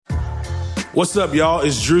What's up, y'all?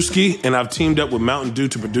 It's Drewski, and I've teamed up with Mountain Dew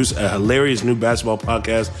to produce a hilarious new basketball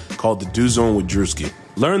podcast called The Dew Zone with Drewski.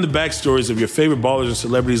 Learn the backstories of your favorite ballers and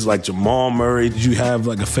celebrities like Jamal Murray. Did you have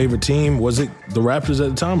like a favorite team? Was it the Raptors at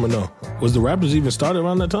the time or no? Was the Raptors even started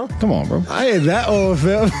around that time? Come on, bro. I ain't that old,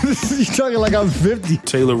 fam. You talking like I'm 50.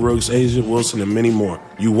 Taylor Rooks, Asia Wilson, and many more.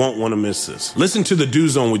 You won't want to miss this. Listen to The Dew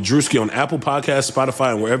Zone with Drewski on Apple Podcasts,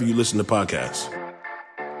 Spotify, and wherever you listen to podcasts.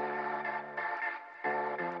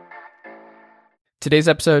 Today's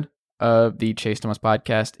episode of the Chase Thomas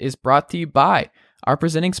podcast is brought to you by our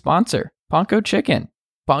presenting sponsor, Ponko Chicken.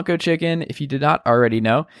 Ponko Chicken, if you did not already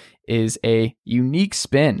know, is a unique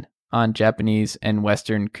spin on Japanese and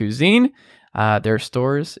Western cuisine. There are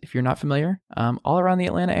stores, if you're not familiar, all around the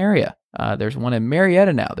Atlanta area. There's one in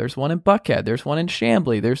Marietta now. There's one in Buckhead. There's one in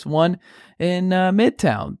Chamblee. There's one in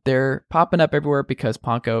Midtown. They're popping up everywhere because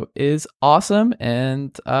Ponko is awesome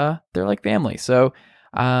and they're like family. So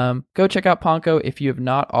go check out Ponko if you have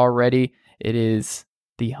not already. It is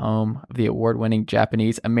the home of the award-winning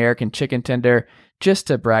Japanese American chicken tender. Just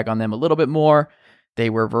to brag on them a little bit more, they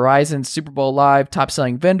were Verizon's Super Bowl Live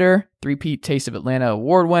top-selling vendor, three-peat Taste of Atlanta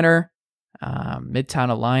award winner, Midtown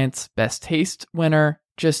Alliance Best Taste winner.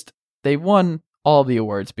 They won all of the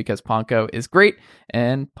awards because Ponko is great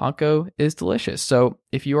and Ponko is delicious. So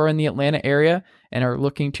if you are in the Atlanta area and are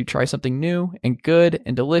looking to try something new and good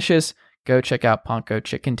and delicious, go check out Ponko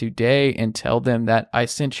Chicken today and tell them that I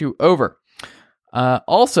sent you over.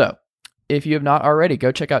 Also, if you have not already,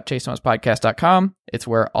 go check out chasethomaspodcast.com. It's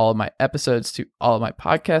where all of my episodes to all of my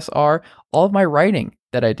podcasts are, all of my writing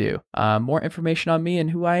that I do, more information on me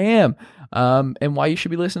and who I am, and why you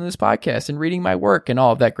should be listening to this podcast and reading my work and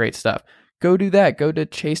all of that great stuff. Go do that. Go to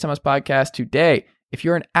Chase Thomas Podcast today. If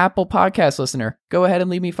you're an Apple Podcast listener, go ahead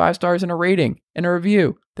and leave me 5 stars and a rating and a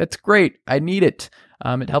review. That's great. I need it.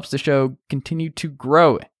 It helps the show continue to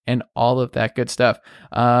grow and all of that good stuff.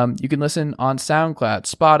 You can listen on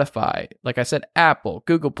SoundCloud, Spotify, like I said, Apple,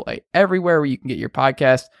 Google Play, everywhere where you can get your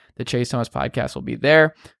podcast. The Chase Thomas Podcast will be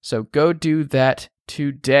there. So go do that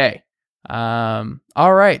today. All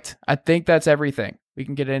right. I think that's everything. We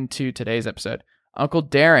can get into today's episode. Uncle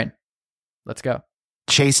Darren, let's go.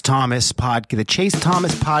 The Chase Thomas Podcast.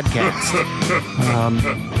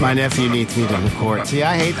 My nephew needs me to record. See,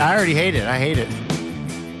 I already hate it. I hate it.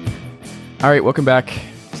 All right, welcome back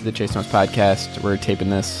to the Chase Thomas Podcast. We're taping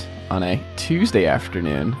this on a Tuesday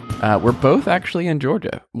afternoon. We're both actually in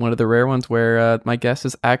Georgia. One of the rare ones where my guest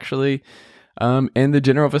is actually in the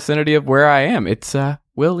general vicinity of where I am. It's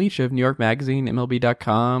Will Leitch of New York Magazine,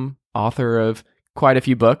 MLB.com, author of quite a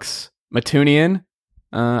few books. Matunian,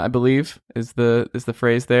 I believe, is the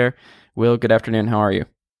phrase there. Will, good afternoon. How are you?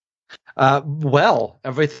 Well,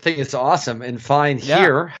 everything is awesome and fine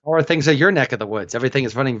here. How are things at your neck of the woods? Everything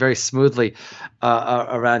is running very smoothly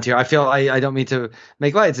around here. I feel I don't mean to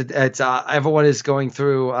make light. It's everyone is going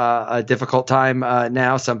through a difficult time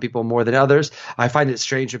now. Some people more than others. I find it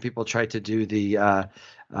strange when people try to do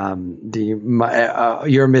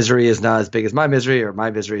your misery is not as big as my misery, or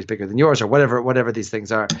my misery is bigger than yours, or whatever these things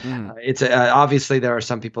are. It's obviously there are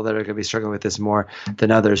some people that are going to be struggling with this more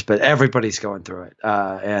than others, but everybody's going through it.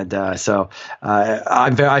 So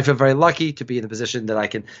I feel very lucky to be in the position that I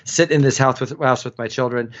can sit in this house with my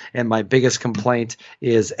children. And my biggest complaint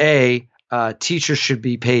is teachers should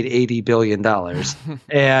be paid $80 billion,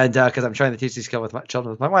 and because I'm trying to teach these skills with my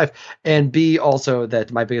children, with my wife, and B, also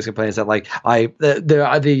that my biggest complaint is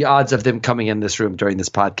that the odds of them coming in this room during this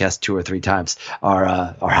podcast 2 or 3 times are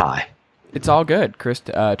high. It's all good. Chris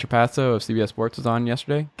Trapasso of CBS Sports was on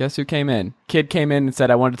yesterday. Guess who came in? Kid came in and said,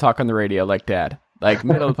 "I wanted to talk on the radio like Dad." Like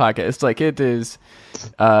middle of the podcast. It's like it is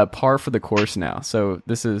par for the course now. So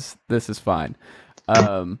this is fine.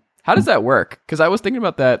 How does that work? Because I was thinking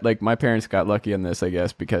about that. Like my parents got lucky in this, I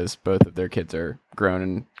guess, because both of their kids are grown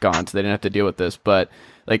and gone, so they didn't have to deal with this. But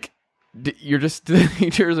like, the teachers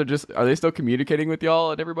are they still communicating with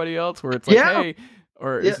y'all and everybody else? Where it's like, hey,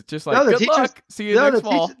 or is it just like, good luck, see you next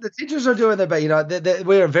fall? The teachers are doing their best.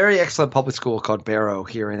 We're a very excellent public school called Barrow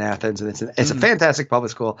here in Athens, and it's a fantastic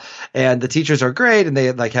public school. And the teachers are great, and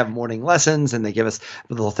they have morning lessons, and they give us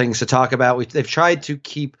little things to talk about. They've tried to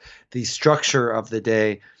keep the structure of the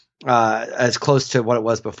day as close to what it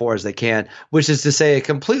was before as they can, which is to say it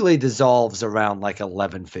completely dissolves around like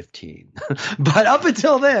 11:15. But up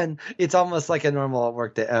until then, it's almost like a normal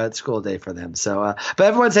work day, school day for them. So, but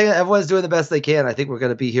everyone's doing the best they can. I think we're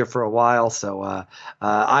going to be here for a while. So,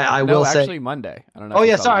 I will say actually Monday. I don't know. Oh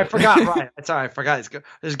yeah, sorry, I forgot. Right, sorry, I forgot. It's going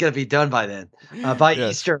to be done by then. By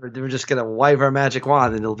Easter, we're just going to wave our magic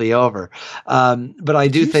wand and it'll be over. But I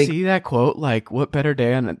do think see that quote, like, what better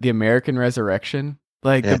day on the American resurrection?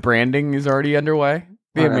 Like the branding is already underway.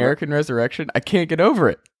 The American Resurrection? I can't get over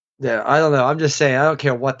it. Yeah, I don't know. I'm just saying, I don't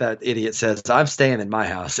care what that idiot says. I'm staying in my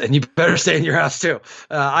house, and you better stay in your house too.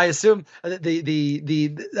 I assume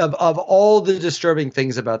of all the disturbing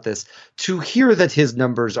things about this, to hear that his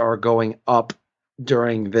numbers are going up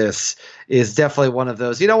during this is definitely one of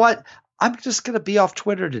those. You know what? I'm just going to be off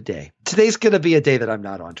Twitter today. Today's going to be a day that I'm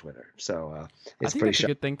not on Twitter. So it's pretty that's a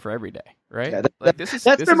good thing for every day, right? Yeah, this is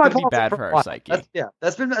going to be bad for our psyche.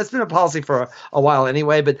 That's been a policy for a while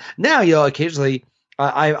anyway. But now, occasionally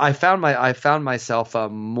I found myself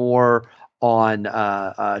more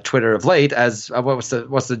on Twitter of late as what's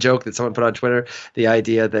the joke that someone put on Twitter? The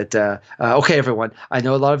idea that okay, everyone, I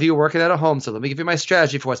know a lot of you are working out at home, so let me give you my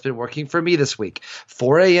strategy for what's been working for me this week.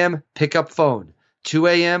 4 a.m. pick up phone. 2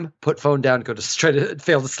 a.m. put phone down, go to try to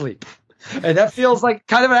fail to sleep. And that feels like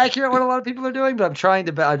kind of accurate what a lot of people are doing, but I'm trying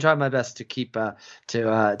my best to keep it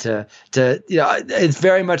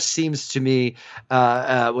very much seems to me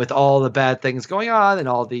with all the bad things going on and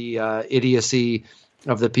all the idiocy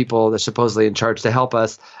of the people that are supposedly in charge to help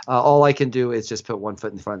us, all I can do is just put one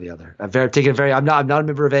foot in front of the other. I'm not a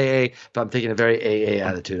member of AA, but I'm taking a very AA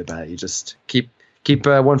attitude about it. You just keep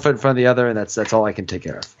one foot in front of the other, and that's all I can take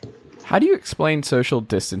care of. How do you explain social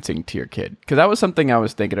distancing to your kid? Because that was something I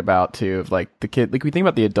was thinking about too. Of like the kid, like we think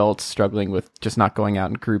about the adults struggling with just not going out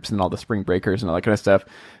in groups and all the spring breakers and all that kind of stuff.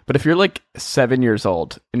 But if you're like 7 years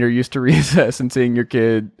old and you're used to recess and seeing your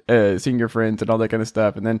kid, seeing your friends and all that kind of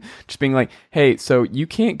stuff, and then just being like, "Hey, so you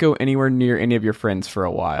can't go anywhere near any of your friends for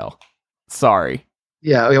a while. Sorry."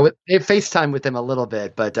 Yeah, they FaceTime with them a little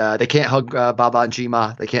bit, but they can't hug Baba and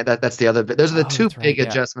Jima. They can't. That's the other bit. Those are the two big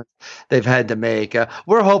adjustments they've had to make.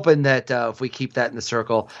 We're hoping that if we keep that in the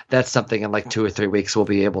circle, that's something in like 2 or 3 weeks we'll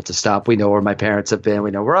be able to stop. We know where my parents have been. We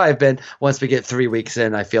know where I've been. Once we get 3 weeks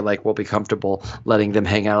in, I feel like we'll be comfortable letting them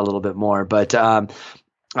hang out a little bit more. But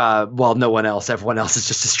well, no one else. Everyone else is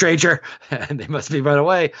just a stranger, and they must be run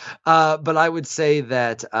away. But I would say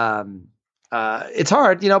that. It's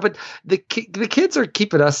hard, but the kids are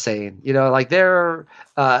keeping us sane, like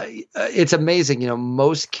it's amazing.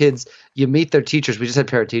 Most kids, you meet their teachers. We just had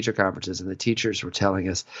parent teacher conferences and the teachers were telling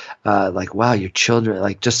us, like, wow, your children,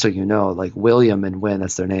 like, just so you know, like William and Wynn,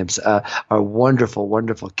 that's their names, are wonderful,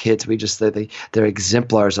 wonderful kids. They're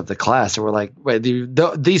exemplars of the class. And we're like, wait,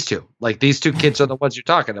 these two kids are the ones you're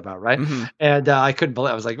talking about, right? Mm-hmm. And I couldn't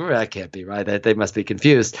believe, I was like, that can't be right. They must be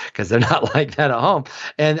confused because they're not like that at home.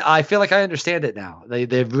 And I feel like I understand it now.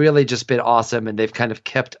 They've really just been awesome, and they've kind of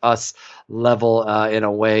kept us level in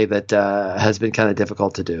a way that has been kind of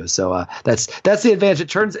difficult to do. So that's the advantage.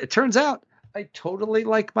 It turns out I totally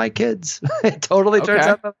like my kids. It totally turns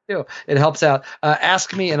out that I do. It helps out.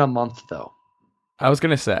 Ask me in a month, though. I was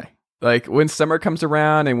gonna say, like, when summer comes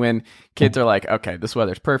around and when kids are like, okay, this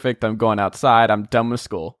weather's perfect, I'm going outside, I'm done with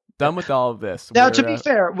school, done with all of this. Now, to be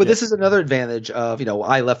fair, this is another advantage of,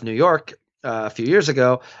 I left New York a few years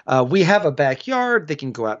ago. We have a backyard. They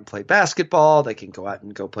can go out and play basketball. They can go out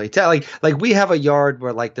and go play like we have a yard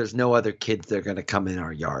where like there's no other kids that are going to come in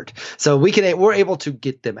our yard. So we're able to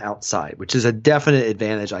get them outside, which is a definite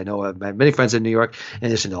advantage. I know I have many friends in New York, in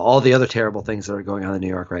addition to all the other terrible things that are going on in New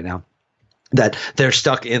York right now, that they're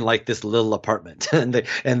stuck in like this little apartment and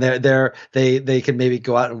they can maybe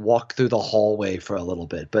go out and walk through the hallway for a little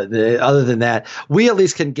bit. But other than that, we at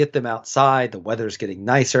least can get them outside. The weather's getting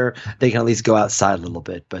nicer. They can at least go outside a little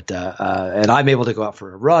bit. But and I'm able to go out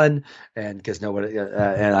for a run, and because nobody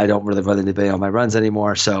and I don't really run anybody on my runs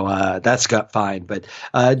anymore. So that's got fine. But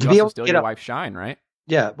to be able to get your wife's shine, right?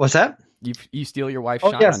 Yeah. What's that? You steal your wife's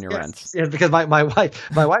shine on your runs. Yeah, because my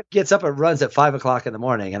wife gets up and runs at 5:00 in the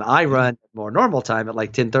morning, and I run more normal time at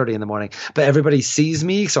like 10:30 in the morning. But everybody sees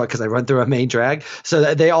me, because I run through a main drag,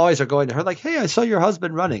 so they always are going to her like, "Hey, I saw your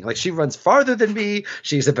husband running." Like, she runs farther than me.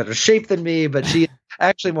 She's in better shape than me, but she's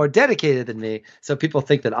actually more dedicated than me. So people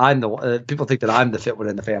think that I'm the fit one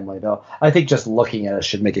in the family. Though I think just looking at us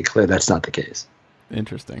should make it clear that's not the case.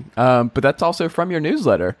 Interesting. But that's also from your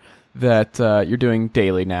newsletter that you're doing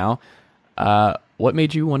daily now. What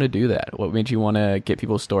made you want to do that? What made you want to get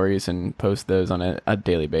people's stories and post those on a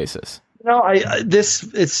daily basis?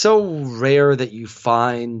 It's so rare that you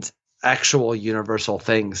find actual universal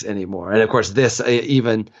things anymore. And of course, this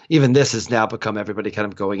even this has now become everybody kind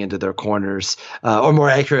of going into their corners, or more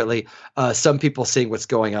accurately, some people seeing what's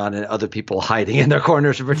going on and other people hiding in their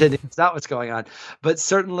corners and pretending it's not what's going on. But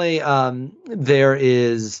certainly, there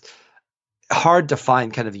is hard to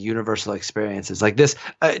find kind of universal experiences like this.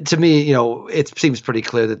 To me, it seems pretty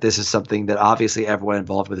clear that this is something that obviously everyone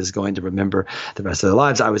involved with is going to remember the rest of their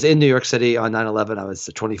lives. I was in New York City on 9/11. I was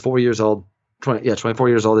 24 years old. 24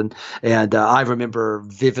 years old. And I remember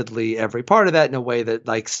vividly every part of that in a way that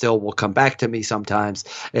like still will come back to me sometimes.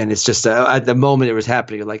 And it's just at the moment it was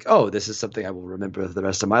happening, you're like, oh, this is something I will remember for the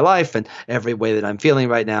rest of my life and every way that I'm feeling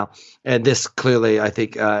right now. And this clearly, I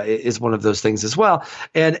think, is one of those things as well.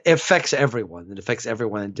 And it affects everyone. It affects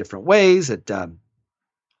everyone in different ways.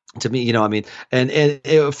 To me, and it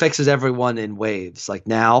affects everyone in waves. Like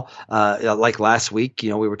now, like last week,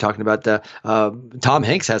 we were talking about Tom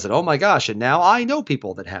Hanks has it. Oh my gosh! And now I know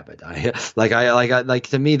people that have it.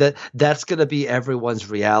 To me that's going to be everyone's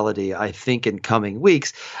reality. I think in coming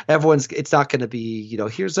weeks, it's not going to be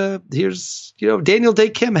here's Daniel Day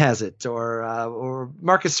Kim has it or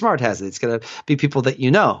Marcus Smart has it. It's going to be people that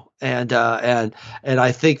and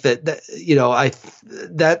I think that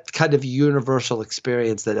that kind of universal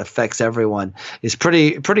experience that affects everyone is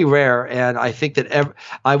pretty rare. And I think that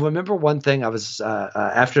I remember one thing. I was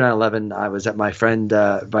after 9/11, I was at my friend.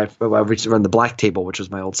 I reached around the Black Table, which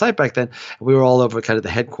was my old site back then. We were all over kind of the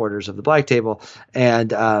headquarters of the Black Table,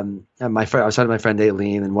 and my friend, I was talking to my friend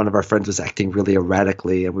Aileen, and one of our friends was acting really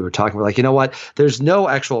erratically, and we were talking. We're like, you know what? There's no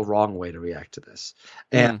actual wrong way to react to this.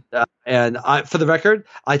 And for the record,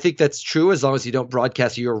 I think that's true as long as you don't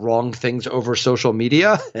broadcast your wrong things over social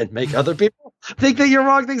media and make other people think that your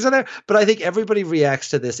wrong things are there. But I think everybody reacts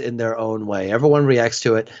to this in their own way. Everyone reacts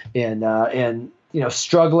to it in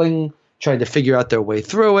struggling, trying to figure out their way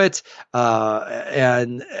through it.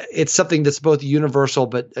 And it's something that's both universal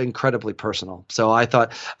but incredibly personal. So I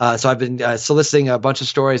thought, so I've been soliciting a bunch of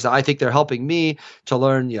stories. I think they're helping me to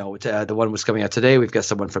learn, the one was coming out today. We've got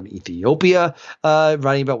someone from Ethiopia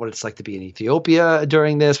writing about what it's like to be in Ethiopia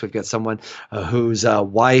during this. We've got someone whose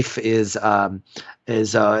wife is the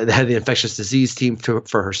head of the infectious disease team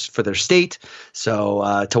for their state.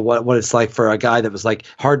 So to what it's like for a guy that was like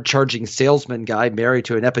hard charging salesman guy married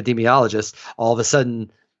to an epidemiologist, all of a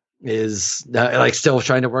sudden is like still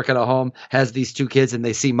trying to work at a home, has these two kids, and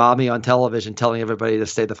they see mommy on television telling everybody to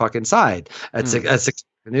stay the fuck inside. That's the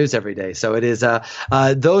news every day. So it is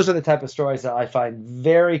those are the type of stories that I find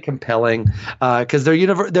very compelling because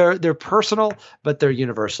they're personal, but they're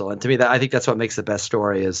universal. And to me, I think that's what makes the best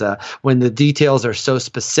story is when the details are so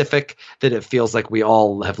specific that it feels like we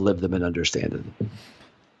all have lived them and understand it.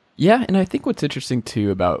 Yeah, and I think what's interesting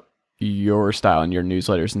too about your style and your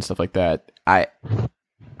newsletters and stuff like that,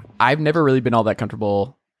 I've never really been all that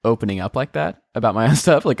comfortable opening up like that about my own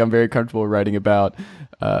stuff. Like I'm very comfortable writing about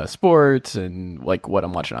sports and like what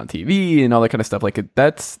I'm watching on TV and all that kind of stuff. Like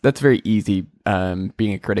that's very easy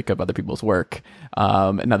being a critic of other people's work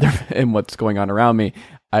and what's going on around me.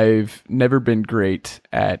 I've never been great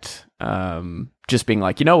at just being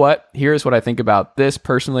like, you know what, here's what I think about this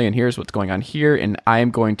personally, and here's what's going on here, and I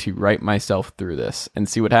am going to write myself through this and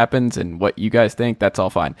see what happens, and what you guys think, that's all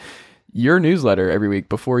fine. Your newsletter every week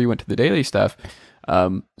before you went to the daily stuff,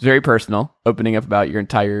 very personal, opening up about your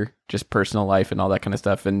entire just personal life and all that kind of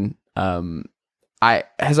stuff. And has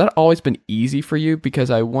that always been easy for you? Because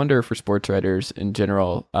I wonder for sports writers in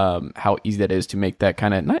general, how easy that is to make that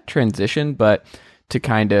kind of not transition, but to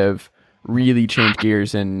kind of really change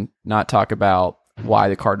gears and not talk about why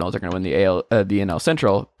the Cardinals are going to win the NL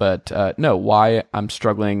Central, but no, why I'm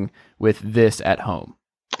struggling with this at home.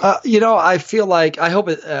 I feel like I hope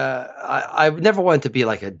it. I never want it to be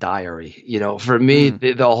like a diary. For me,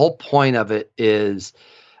 the whole point of it is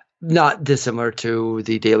not dissimilar to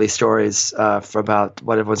the daily stories about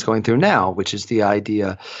what everyone's going through now, which is the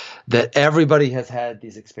idea that everybody has had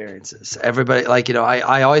these experiences. Everybody,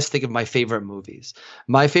 I always think of my favorite movies.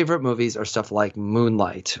 My favorite movies are stuff like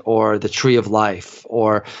Moonlight or The Tree of Life,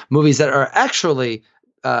 or movies that are actually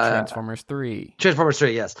Transformers 3,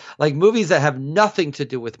 yes. Like movies that have nothing to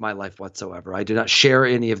do with my life whatsoever. I do not share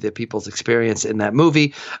any of the people's experience in that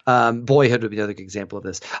movie. Boyhood would be another example of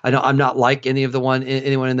this. I know I'm not like anyone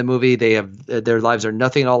in the movie. They have their lives are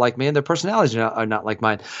nothing at all like me, and their personalities are not like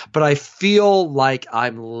mine. But I feel like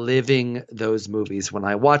I'm living those movies when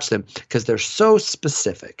I watch them because they're so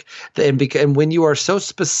specific. And when you are so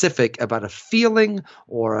specific about a feeling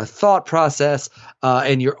or a thought process,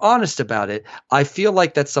 and you're honest about it, I feel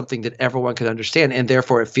like that's something that everyone can understand, and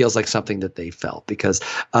therefore it feels like something that they felt because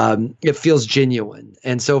it feels genuine.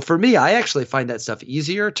 And so for me, I actually find that stuff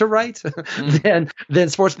easier to write than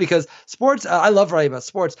sports, because sports, I love writing about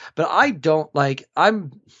sports, but I don't like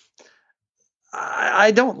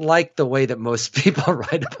the way that most people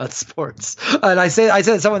write about sports. And I say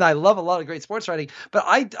that someone I love a lot of great sports writing, but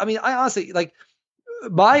I honestly like.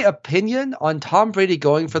 My opinion on Tom Brady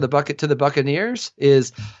going for the bucket to the Buccaneers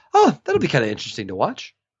is, that'll be kind of interesting to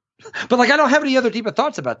watch. But like, I don't have any other deeper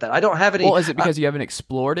thoughts about that. I don't have any. Well, is it because you haven't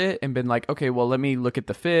explored it and been like, okay, well, let me look at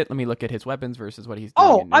the fit. Let me look at his weapons versus what he's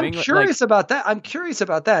doing in New I'm England. curious about that. I'm curious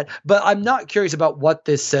about that, but I'm not curious about what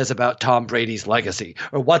this says about Tom Brady's legacy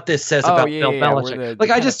or what this says about Bill Belichick. Like,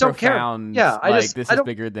 I just don't care. Yeah, this is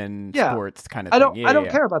bigger than sports kind of thing. I don't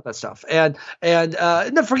care about that stuff. And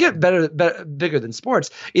no, forget bigger than sports.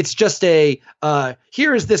 It's just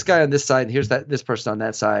here is this guy on this side, and here's this person on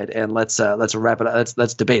that side, and let's wrap it up.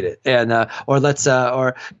 Let's debate it, and listen.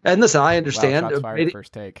 I understand. Wow, shots fired,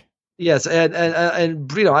 first take. Yes, and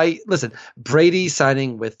I listen. Brady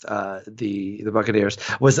signing with the Buccaneers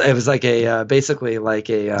was like basically like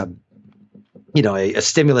a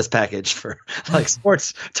stimulus package for like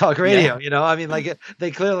sports talk radio. Yeah. I mean, like they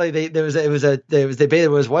clearly they debated it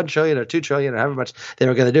was $1 trillion or $2 trillion or however much they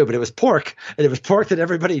were going to do, but it was pork, and it was pork that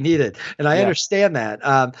everybody needed, and I understand that.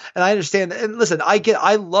 And I understand. And listen,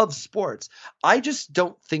 I love sports. I just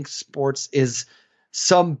don't think sports is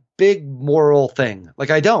some big moral thing. I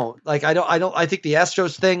think the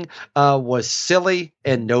Astros thing was silly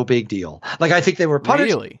and no big deal. I think they were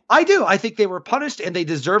punished. Really? I do. I think they were punished and they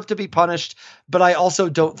deserve to be punished. But I also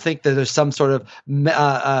don't think that there's some sort of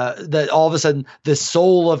that all of a sudden the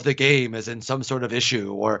soul of the game is in some sort of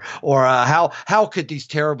issue or how could these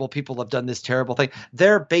terrible people have done this terrible thing?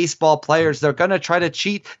 They're baseball players. They're going to try to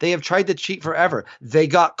cheat. They have tried to cheat forever. They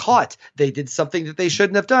got caught. They did something that they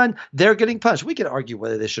shouldn't have done. They're getting punished. We can argue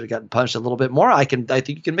whether they should have gotten punished a little bit more. I think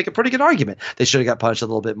you can make a pretty good argument they should have got punished a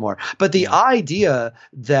little bit more. But the idea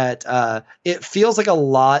that it feels like a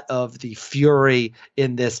lot of the fury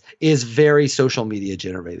in this is very social media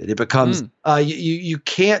generated. It becomes you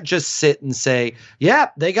can't just sit and say, yeah,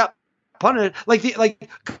 they got punished.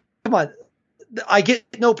 Come on. I get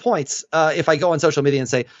no points if I go on social media and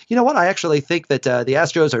say, you know what, I actually think that the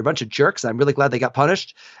Astros are a bunch of jerks. I'm really glad they got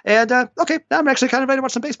punished. And okay, now I'm actually kind of ready to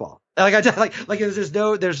watch some baseball.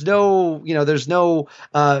 There's no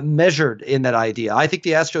measured in that idea. I think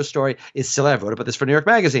the Astros story is silly. I wrote about this for New York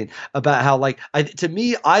Magazine about how to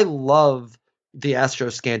me, I love the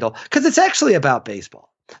Astros scandal because it's actually about baseball.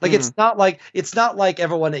 It's not like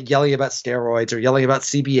everyone yelling about steroids or yelling about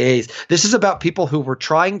CBAs. This is about people who were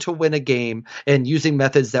trying to win a game and using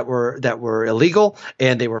methods that were illegal,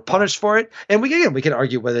 and they were punished for it. And we can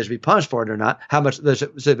argue whether they should be punished for it or not, how much they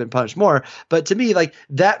should have been punished more. But to me,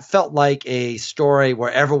 that felt like a story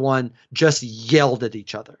where everyone just yelled at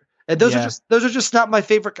each other. And those are just not my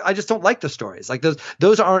favorite. I just don't like the stories.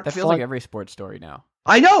 Those aren't. That feels like every sports story now.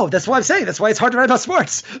 I know. That's what I'm saying. That's why it's hard to write about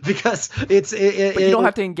sports because but you don't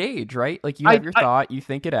have to engage, right? You have your thought, you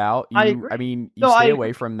think it out. You stay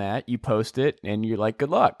away from that. You post it, and you're like, good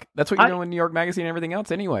luck. That's what you're doing in New York Magazine and everything else,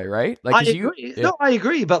 anyway, right? I agree. No, I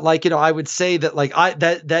agree. But I would say that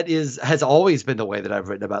that has always been the way that I've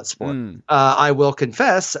written about sport. I will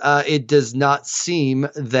confess, it does not seem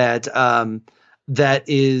that that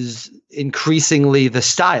is increasingly the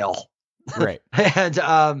style. Right. And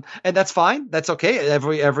that's fine. That's okay.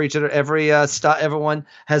 Everyone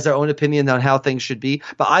has their own opinion on how things should be,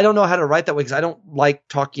 but I don't know how to write that way because I don't like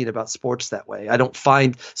talking about sports that way. I don't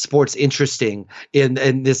find sports interesting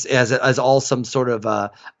in this as all some sort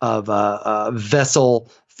of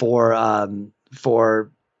vessel for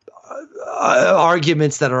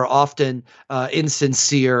arguments that are often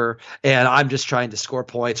insincere, and I'm just trying to score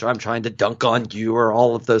points, or I'm trying to dunk on you, or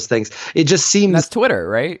all of those things. It just seems that's Twitter,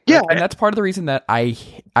 right? Yeah, and that's part of the reason that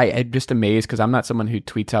I'm just amazed because I'm not someone who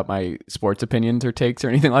tweets out my sports opinions or takes or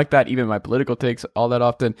anything like that. Even my political takes all that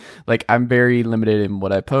often. I'm very limited in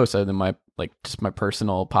what I post, other than my just my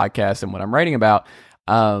personal podcast and what I'm writing about.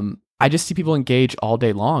 I just see people engage all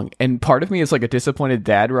day long. And part of me is a disappointed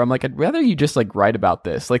dad where I'm I'd rather you just write about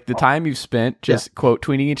this. The time you've spent just quote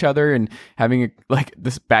tweeting each other and having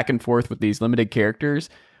this back and forth with these limited characters.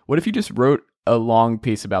 What if you just wrote a long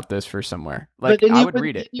piece about this for somewhere? I would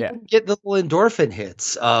read it. You get the little endorphin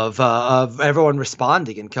hits of everyone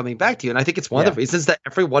responding and coming back to you. And I think it's one of the reasons that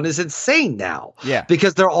everyone is insane now. Yeah.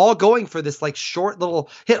 Because they're all going for this short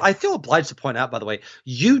little hit. I feel obliged to point out, by the way,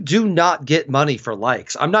 you do not get money for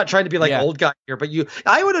likes. I'm not trying to be old guy here, but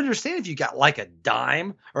I would understand if you got a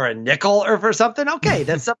dime or a nickel or for something. Okay,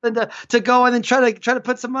 that's something to go in and try to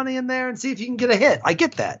put some money in there and see if you can get a hit. I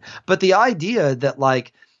get that. But the idea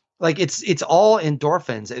that it's all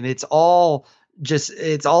endorphins and it's all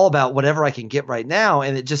about whatever I can get right now.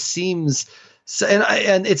 And it just seems so,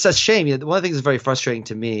 and it's a shame. One of the things that's very frustrating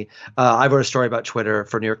to me, I wrote a story about Twitter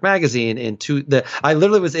for New York Magazine I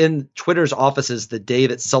literally was in Twitter's offices the day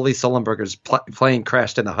that Sully Sullenberger's plane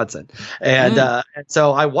crashed in the Hudson. And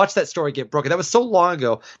so I watched that story get broken. That was so long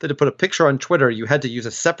ago that to put a picture on Twitter, you had to use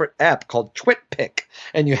a separate app called TwitPic,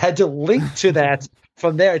 and you had to link to that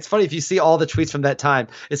from there, it's funny if you see all the tweets from that time.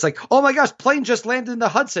 It's like, oh my gosh, plane just landed in the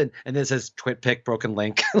Hudson, and then it says twit pick broken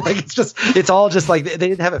link. Like it's all just like they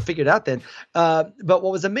didn't have it figured out then. But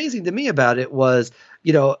what was amazing to me about it was,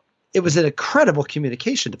 it was an incredible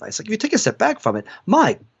communication device. Like if you take a step back from it,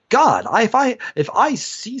 my God, if I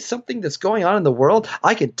see something that's going on in the world,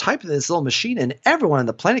 I can type in this little machine and everyone on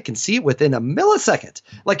the planet can see it within a millisecond.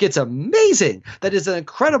 Like it's amazing. That is an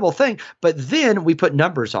incredible thing. But then we put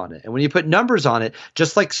numbers on it. And when you put numbers on it,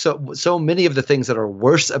 just like so many of the things that are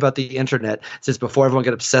worse about the internet, since before everyone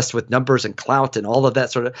got obsessed with numbers and clout and all of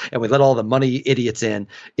that sort of, and we let all the money idiots in,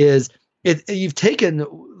 is you've taken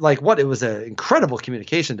it was an incredible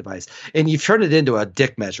communication device and you've turned it into a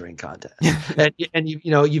dick measuring contest. and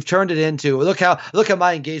you've turned it into look at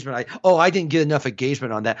my engagement. I didn't get enough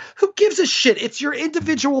engagement on that. Who gives a shit? It's your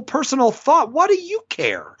individual personal thought. What do you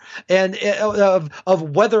care? And of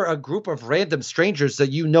whether a group of random strangers that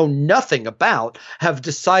you know nothing about have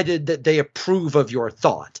decided that they approve of your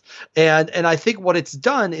thought. And I think what it's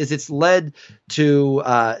done is it's led to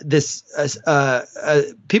this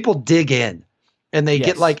people dig in and they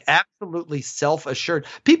get like absolutely self-assured.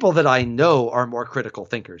 People that I know are more critical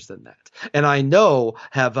thinkers than that, and I know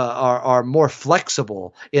are more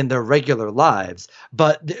flexible in their regular lives.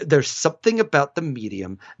 But there's something about the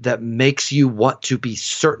medium that makes you want to be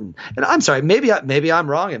certain. And I'm sorry, maybe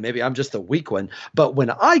I'm wrong, and maybe I'm just the weak one. But when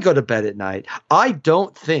I go to bed at night, I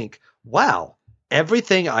don't think, wow,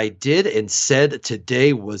 everything I did and said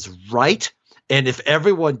today was right. And if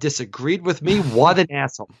everyone disagreed with me, what an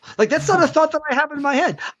asshole. Like, that's not a thought that I have in my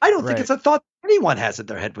head. I don't think it's a thought anyone has in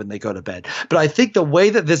their head when they go to bed. But I think the way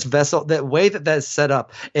that this vessel, that way that is set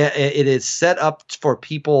up, it is set up for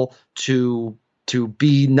people to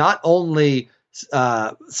be not only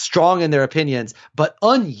strong in their opinions, but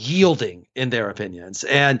unyielding in their opinions.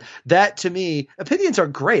 And that, to me, opinions are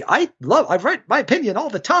great. I write my opinion all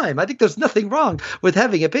the time. I think there's nothing wrong with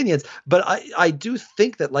having opinions. But I do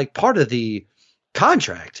think that like part of the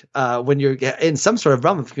contract when you're in some sort of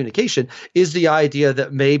realm of communication is the idea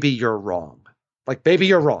that maybe you're wrong. Like maybe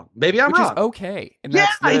you're wrong. Maybe I'm wrong. Which is okay. And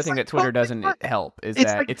that's the other thing that Twitter doesn't help is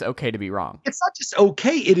that it's okay to be wrong. It's not just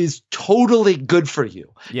okay. It is totally good for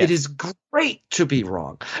you. Yes. It is great to be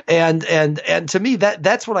wrong. And to me,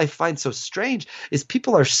 that's what I find so strange is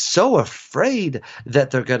people are so afraid that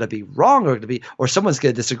they're going to be wrong or someone's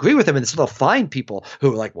going to disagree with them. And so they'll find people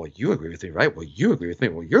who are like, well, you agree with me, right? Well, you agree with me.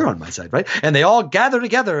 Well, you're on my side, right? And they all gather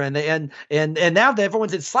together and now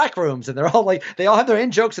everyone's in Slack rooms and they're all like, they all have their in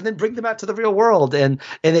jokes and then bring them out to the real world. And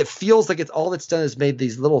it feels like all it's done is made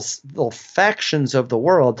these little factions of the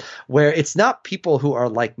world where it's not people who are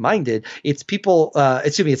like-minded. It's people,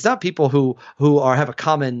 it's not people who have a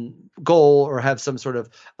common goal or have some sort of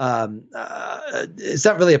it's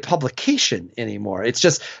not really a publication anymore. It's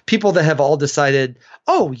just people that have all decided,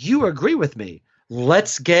 oh, you agree with me.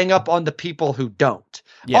 Let's gang up on the people who don't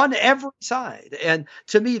on every side. And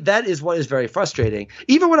to me, that is what is very frustrating.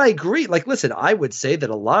 Even when I agree, like, listen, I would say that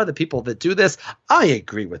a lot of the people that do this, I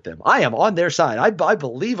agree with them. I am on their side. I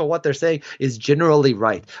believe in what they're saying is generally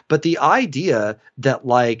right. But the idea that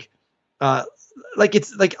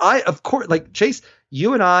it's like of course, like Chase,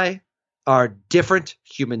 you and I are different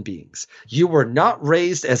human beings. You were not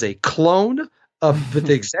raised as a clone with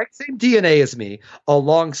the exact same DNA as me,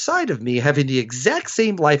 alongside of me, having the exact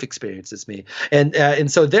same life experience as me.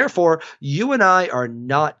 And so therefore, you and I are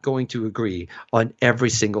not going to agree on every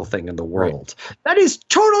single thing in the world. Right. That is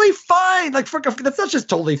totally fine. Like, that's not just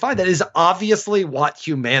totally fine. That is obviously what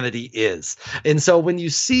humanity is. And so when you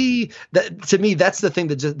see that, to me, that's the thing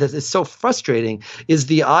that is so frustrating is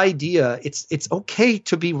the idea it's okay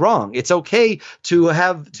to be wrong. It's okay to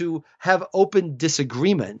have open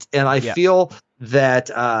disagreement. And I feel that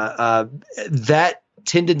that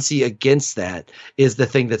tendency against that is the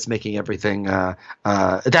thing that's making everything that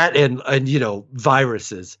and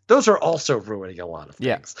viruses, those are also ruining a lot of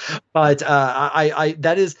things. But I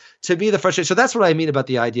that is to me the frustration. So that's what I mean about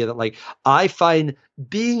the idea that like I find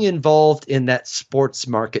being involved in that sports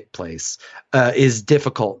marketplace is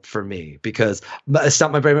difficult for me because it's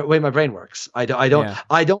not the way my brain works. I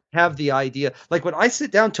don't have the idea. Like when I sit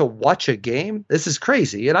down to watch a game, this is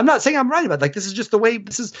crazy. And I'm not saying I'm right about it. Like this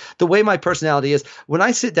is the way my personality is. When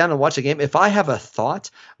I sit down and watch a game, if I have a thought,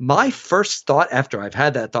 my first thought after I've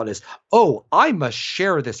had that thought is, oh, I must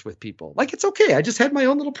share this with people. Like it's okay. I just had my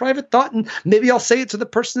own little private thought and maybe I'll say it to the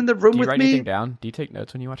person in the room with me. Do you write anything down? Do you take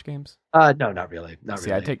notes when you watch games? No, not really.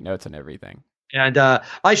 See, I take notes on everything. And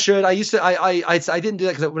I should. I used to. I didn't do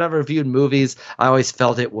that because whenever I reviewed movies, I always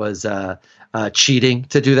felt it was cheating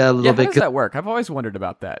to do that a little bit. How does that work? I've always wondered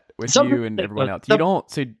about that with you and everyone else. You don't.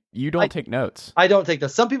 So You don't take notes. I don't take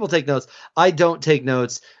notes. Some people take notes. I don't take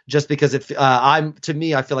notes just because to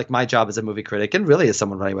me, I feel like my job as a movie critic and really as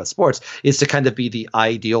someone writing about sports is to kind of be the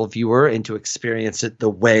ideal viewer and to experience it the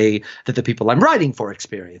way that the people I'm writing for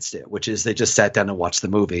experienced it, which is they just sat down and watched the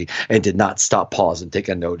movie and did not stop, pause, and take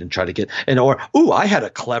a note and try to I had a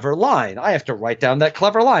clever line. I have to write down that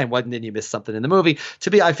clever line. And then you miss something in the movie.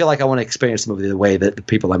 To me, I feel like I want to experience the movie the way that the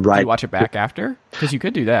people I'm writing. Do you watch it back after? Because you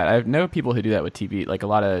could do that. I know people who do that with TV, like a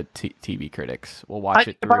lot of TV critics will watch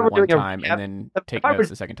it through one time and then take notes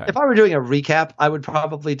the second time. If I were doing a recap, I would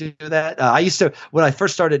probably do that. I used to, when I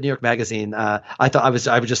first started New York Magazine, I thought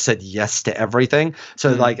I would just said yes to everything.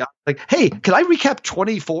 So like, hey, can I recap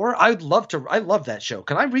 24? I love that show.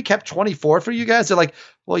 Can I recap 24 for you guys? They're like,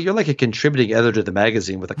 well, you're like a contributing editor to the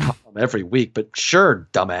magazine with a column every week, but sure,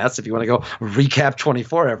 dumbass, if you want to go recap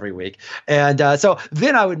 24 every week. And so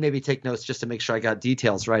then I would maybe take notes just to make sure I got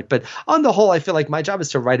details right. But on the whole, I feel like my job is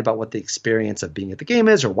to write about what the experience of being at the game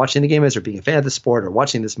is, or watching the game is, or being a fan of the sport, or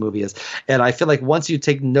watching this movie is. And I feel like once you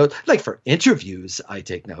take notes, like for interviews, I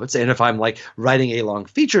take notes. And if I'm like writing a long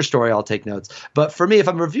feature story, I'll take notes. But for me, if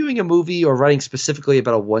I'm reviewing a movie or writing specifically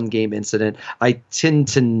about a one game incident, I tend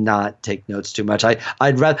to not take notes too much.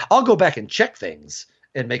 I'll go back and check things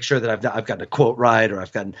and make sure that I've gotten a quote right, or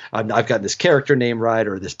I've gotten this character name right,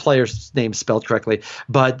 or this player's name spelled correctly.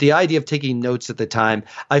 But the idea of taking notes at the time,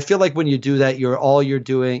 I feel like when you do that, you're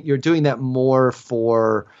doing that more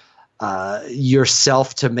for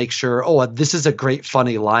yourself to make sure, this is a great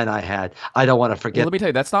funny line I had. I don't want to forget. Well, let me tell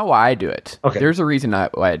you, that's not why I do it. Okay. There's a reason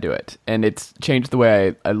why I do it, and it's changed the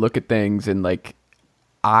way I look at things. And like,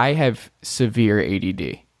 I have severe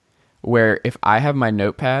ADD, where if I have my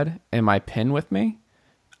notepad and my pen with me,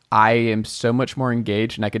 I am so much more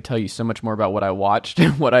engaged, and I could tell you so much more about what I watched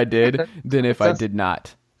and what I did than if I did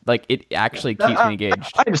not. Like, it actually keeps me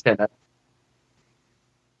engaged. I understand that.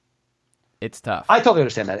 It's tough. I totally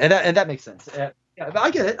understand that, and that makes sense. Yeah,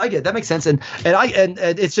 I get it. That makes sense, and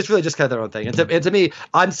it's just really just kind of their own thing. And to me,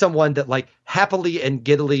 I'm someone that like happily and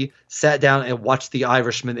giddily sat down and watched The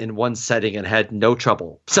Irishman in one setting and had no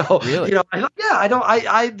trouble. So really?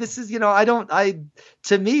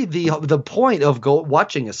 To me, the point of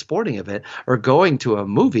watching a sporting event or going to a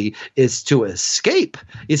movie is to escape.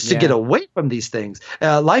 Is to get away from these things.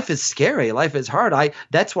 Life is scary. Life is hard.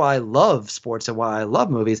 That's why I love sports and why I love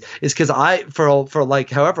movies is because for like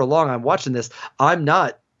however long I'm watching this, I'm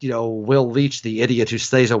not, Will Leitch, the idiot who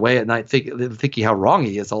stays away at night thinking how wrong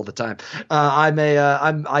he is all the time.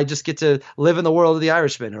 I just get to live in the world of The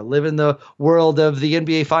Irishman, or live in the world of the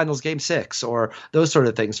NBA Finals Game 6, or those sort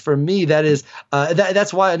of things. For me, that is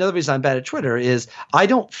that's why another reason I'm bad at Twitter is I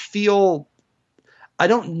don't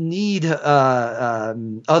need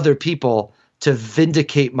other people to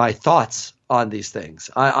vindicate my thoughts on these things.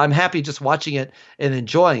 I'm happy just watching it and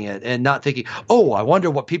enjoying it and not thinking, I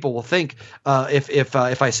wonder what people will think if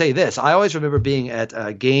I say this. I always remember being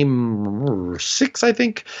at game 6, I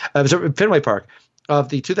think, it was at Fenway Park, of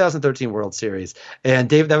the 2013 World Series. And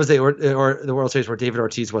that was the World Series where David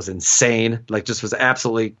Ortiz was insane, like just was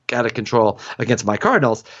absolutely out of control against my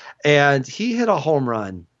Cardinals. And he hit a home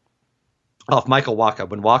run off Michael Wacha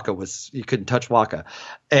when you couldn't touch Wacha.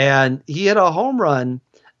 And he hit a home run,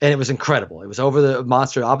 and it was incredible. It was over the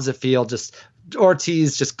monster opposite field, just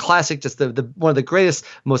Ortiz, just classic, just the one of the greatest,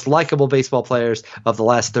 most likable baseball players of the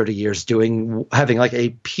last 30 years, having like a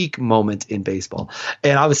peak moment in baseball.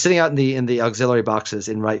 And I was sitting out in the auxiliary boxes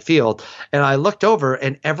in right field, and I looked over,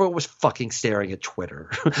 and everyone was fucking staring at Twitter.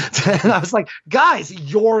 And I was like, guys,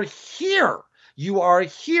 you're here. You are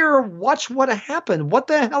here. Watch what happened. What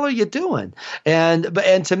the hell are you doing? And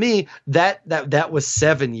to me, that was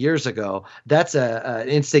 7 years ago. That's an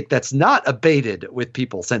instinct that's not abated with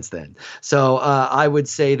people since then. So I would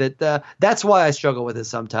say that that's why I struggle with it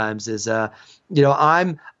sometimes. Is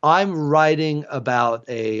I'm writing about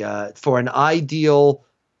for an ideal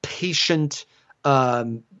patient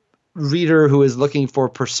reader who is looking for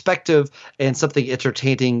perspective and something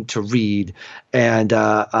entertaining to read. And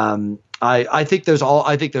I think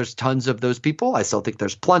there's tons of those people. I still think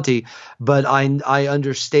there's plenty, but I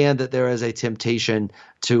understand that there is a temptation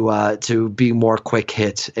to be more quick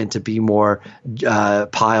hit and to be more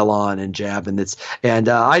pile on and jab, and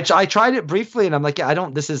I tried it briefly, and I'm like,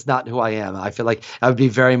 this is not who I am. I feel like I would be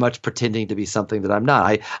very much pretending to be something that I'm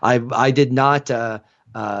not. I did not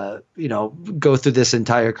go through this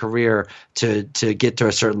entire career to get to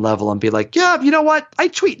a certain level and be like, yeah, you know what? I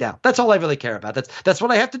tweet now. That's all I really care about. That's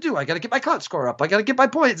what I have to do. I got to get my clout score up. I got to get my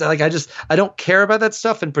points. Like, I don't care about that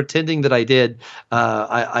stuff, and pretending that I did,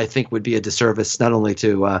 I think would be a disservice, not only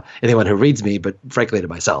to anyone who reads me, but frankly to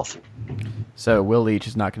myself. So Will Leitch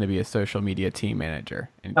is not going to be a social media team manager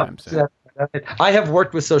anytime soon. I have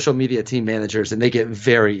worked with social media team managers, and they get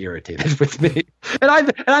very irritated with me. And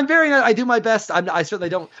I'm very. I do my best. I certainly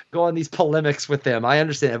don't go on these polemics with them. I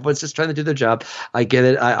understand everyone's just trying to do their job. I get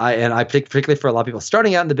it. I think particularly for a lot of people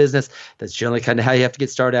starting out in the business, that's generally kind of how you have to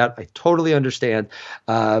get started out. I totally understand.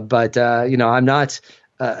 But I'm not.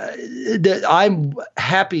 I'm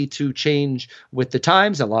happy to change with the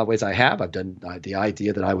times. In a lot of ways, I have. I've done the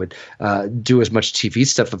idea that I would do as much TV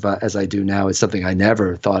stuff as I do now is something I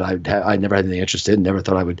never thought I never had any interest in, never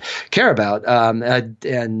thought I would care about.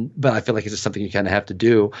 But I feel like it's just something you kind of have to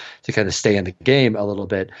do to kind of stay in the game a little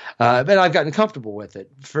bit. But I've gotten comfortable with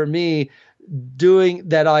it. For me, doing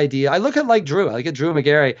that idea, I look at like Drew. I look at Drew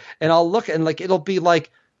McGarry, and I'll look and it'll be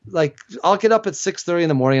like I'll get up at 6:30 in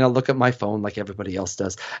the morning and I'll look at my phone like everybody else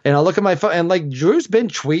does. And I'll look at my phone and Drew's been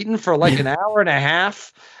tweeting for like an hour and a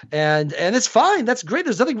half and it's fine. That's great.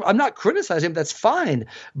 There's nothing, I'm not criticizing him. That's fine.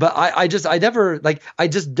 But that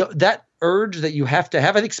urge that you have to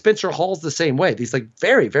have. I think Spencer Hall's the same way. These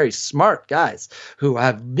very, very smart guys who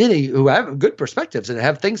have good perspectives and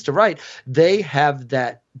have things to write. They have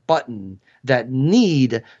that button, that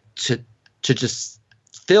need to just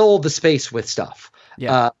fill the space with stuff.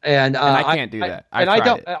 Yeah, and I can't do that. I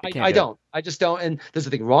don't. I just don't. And there's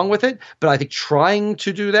nothing wrong with it. But I think trying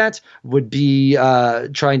to do that would be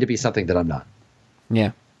trying to be something that I'm not.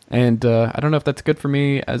 Yeah, and I don't know if that's good for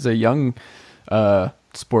me as a young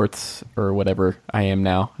sports or whatever I am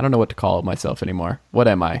now. I don't know what to call myself anymore. What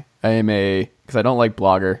am I? I am because I don't like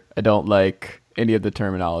blogger. I don't like any of the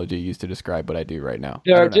terminology used to describe what I do right now.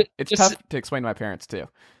 It's tough to explain to my parents too.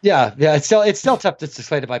 Yeah, it's still tough to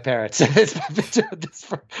explain to my parents. I've been doing this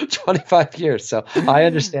for 25 years, so I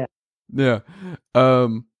understand. Yeah.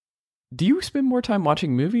 Do you spend more time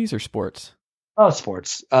watching movies or sports? Oh,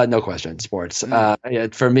 sports. No question. Sports.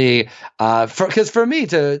 For me, because for me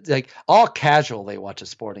to I'll casually watch a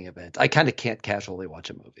sporting event. I kind of can't casually watch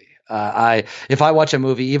a movie. If I watch a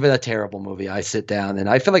movie, even a terrible movie, I sit down and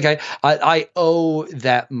I feel like I owe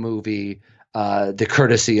that movie the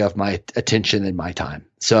courtesy of my attention and my time.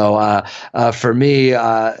 So for me,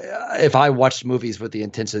 if I watched movies with the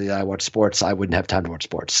intensity that I watch sports, I wouldn't have time to watch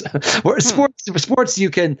sports. Sports, you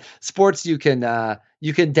can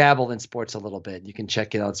dabble in sports a little bit. You can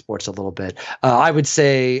check in on sports a little bit. I would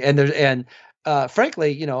say,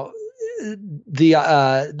 frankly,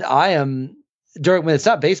 I am. When it's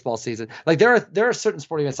not baseball season, there are certain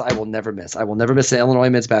sporting events I will never miss. I will never miss an Illinois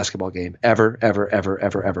men's basketball game ever.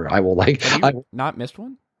 I will Have you not missed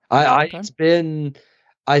one?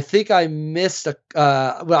 I think I missed when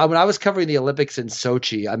I was covering the Olympics in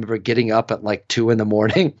Sochi. I remember getting up at 2 a.m.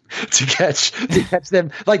 to catch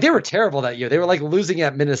them. They were terrible that year. They were losing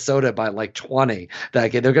at Minnesota by 20. They're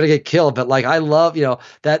going to get killed. But I love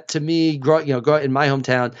that to me. Grow in my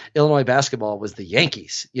hometown, Illinois basketball was the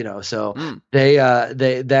Yankees. So they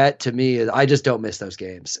that to me, I just don't miss those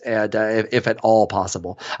games. And if at all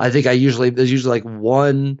possible, I think there's usually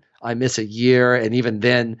one I miss a year, and even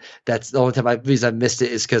then, that's the only time I've missed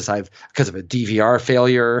it is because of a DVR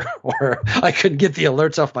failure or I couldn't get the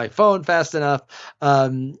alerts off my phone fast enough.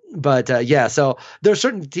 So there are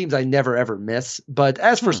certain teams I never ever miss. But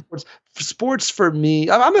as for sports for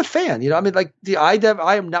me, I'm a fan.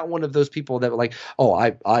 I am not one of those people that were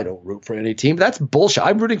I don't root for any team. That's bullshit.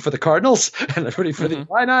 I'm rooting for the Cardinals, and I'm rooting for the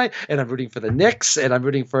Illini, and I'm rooting for the Knicks, and I'm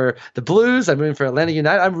rooting for the Blues. I'm rooting for Atlanta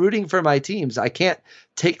United. I'm rooting for my teams. I can't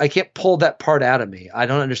pull that part out of me. I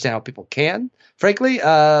don't understand how people can, frankly,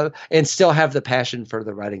 and still have the passion for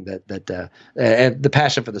the writing and the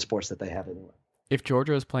passion for the sports that they have anyway. If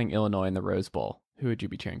Georgia was playing Illinois in the Rose Bowl, who would you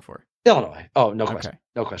be cheering for? Illinois. Oh, no question. Okay.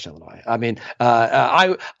 No question, Illinois. I mean,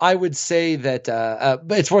 I would say that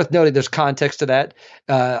but it's worth noting there's context to that.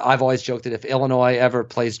 I've always joked that if Illinois ever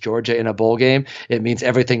plays Georgia in a bowl game, it means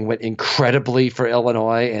everything went incredibly for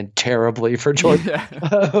Illinois and terribly for Georgia.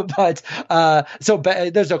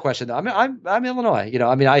 There's no question though. I mean, I'm Illinois.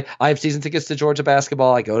 I have season tickets to Georgia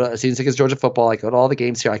basketball. I go to season tickets to Georgia football. I go to all the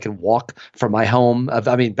games here. I can walk from my home.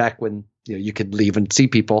 Back when you could leave and see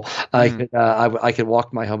people. I could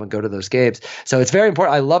walk my home and go to those games. So it's very important.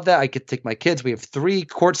 I love that. I could take my kids. We have 3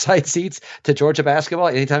 courtside seats to Georgia basketball.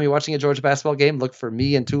 Anytime you're watching a Georgia basketball game, look for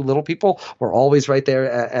me and 2 little people. We're always right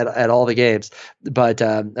there at all the games. But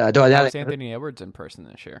Anthony Edwards in person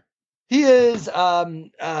this year? He is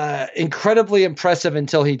incredibly impressive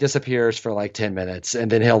until he disappears for like 10 minutes,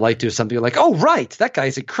 and then he'll like do something like, "Oh, right, that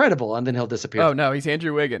guy's incredible," and then he'll disappear. Oh no, he's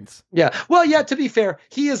Andrew Wiggins. Yeah. Well, yeah. To be fair,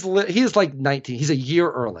 he is like 19. He's a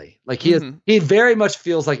year early. Like he very much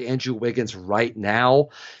feels like Andrew Wiggins right now.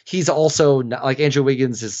 He's also not, like Andrew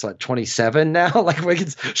Wiggins is 27 now. Like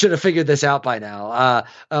Wiggins should have figured this out by now.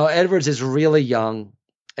 Edwards is really young.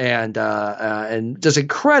 And just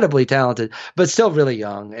incredibly talented, but still really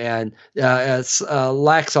young, and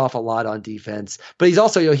lacks off a lot on defense. But he's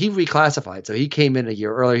also, he reclassified, so he came in a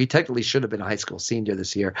year earlier. He technically should have been a high school senior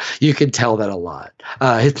this year. You can tell that a lot.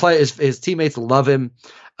 His teammates love him.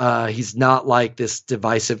 He's not like this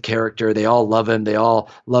divisive character. They all love him. They all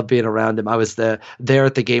love being around him. I was there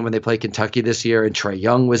at the game when they played Kentucky this year, and Trae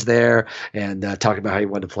Young was there, and talking about how he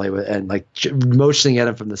wanted to play with, and like motioning at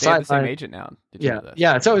him from the sideline. They have the same agent now. Did you know this?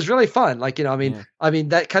 Yeah. So it was really fun. Like, I mean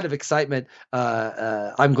that kind of excitement.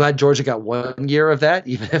 I'm glad Georgia got 1 year of that,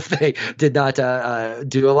 even if they did not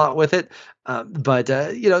do a lot with it. But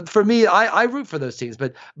for me, I root for those teams.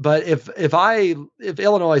 But if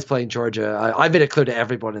Illinois is playing Georgia, I made it clear to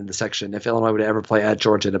everyone in the section, if Illinois would ever play at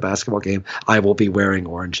Georgia in a basketball game, I will be wearing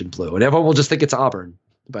orange and blue, and everyone will just think it's Auburn.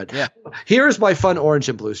 But here's my fun orange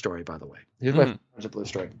and blue story. By the way, here's my orange and blue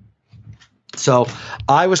story. So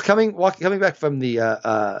I was coming back from the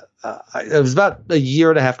it was about a year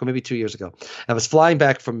and a half ago, maybe 2 years ago. I was flying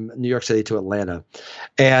back from New York City to Atlanta,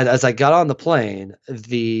 and as I got on the plane,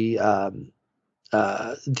 the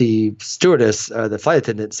stewardess, the flight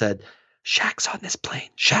attendant, said, "Shaq's on this plane.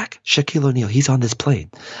 Shaquille O'Neal, he's on this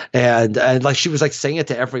plane." And like she was like saying it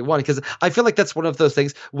to everyone, because I feel like that's one of those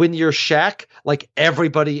things when you're Shaq, like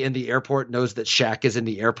everybody in the airport knows that Shaq is in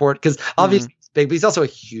the airport, because obviously he's big, but he's also a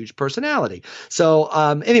huge personality. So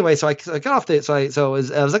anyway, so I got off the I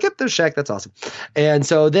was like, "Yep, there's Shaq. That's awesome." And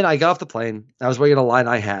so then I got off the plane. I was wearing a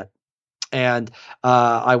Illini hat, and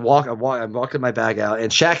I'm walking my bag out,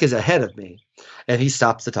 and Shaq is ahead of me, and he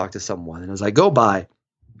stops to talk to someone, and as I go by,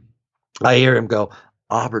 I hear him go,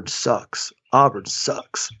 "Auburn sucks. Auburn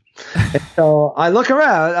sucks." And so I look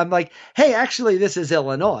around. I'm like, "Hey, actually, this is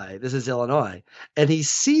Illinois. This is Illinois." And he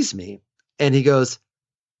sees me, and he goes,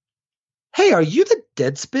 "Hey, are you the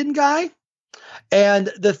Deadspin guy?"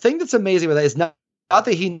 And the thing that's amazing with that is not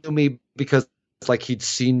that he knew me because like he'd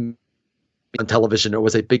seen me on television or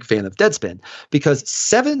was a big fan of Deadspin,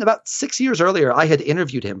 because about 6 years earlier, I had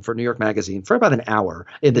interviewed him for New York Magazine for about an hour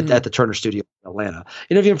at the Turner Studio in Atlanta.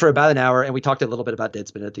 Interviewed him for about an hour, and we talked a little bit about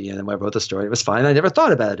Deadspin at the end, and I wrote the story. It was fine. I never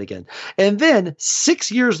thought about it again. And then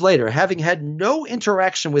 6 years later, having had no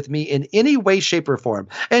interaction with me in any way, shape, or form,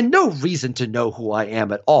 and no reason to know who I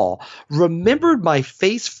am at all, remembered my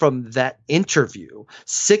face from that interview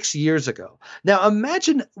 6 years ago. Now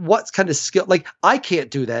imagine what kind of skill, like I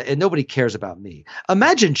can't do that, and nobody cares about me.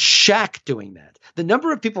 Imagine Shaq doing that. The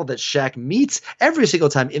number of people that Shaq meets, every single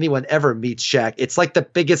time anyone ever meets Shaq, it's like the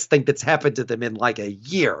biggest thing that's happened to them in like a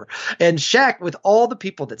year. And Shaq, with all the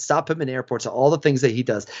people that stop him in airports and all the things that he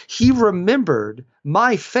does, he remembered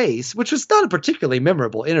my face, which was not a particularly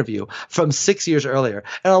memorable interview, from 6 years earlier.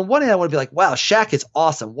 And on one hand, I want to be like, wow, Shaq is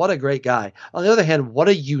awesome. What a great guy. On the other hand, what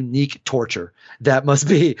a unique torture that must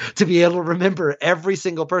be to be able to remember every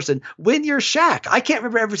single person when you're Shaq. I can't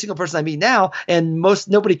remember every single person I meet now, and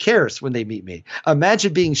nobody cares when they meet me.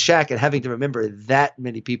 Imagine being Shaq and having to remember that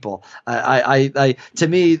many people. To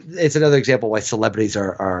me, it's another example why celebrities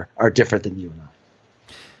are different than you and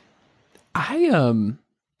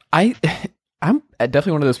I. I'm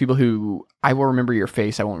definitely one of those people who I will remember your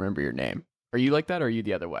face. I won't remember your name. Are you like that, or are you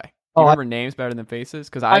the other way? Do you remember names better than faces?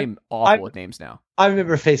 Because I'm awful with names now. I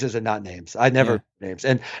remember faces and not names. I never names.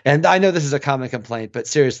 And I know this is a common complaint, but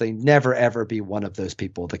seriously, never ever be one of those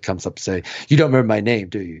people that comes up and say, "You don't remember my name,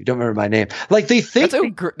 do you? You don't remember my name." Like they think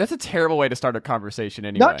that's a terrible way to start a conversation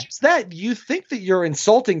anyway. Not just that, you think that you're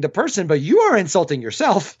insulting the person, but you are insulting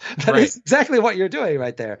yourself. That is exactly what you're doing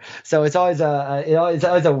right there. So it's always it's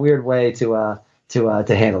always a weird way to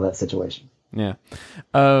handle that situation. Yeah.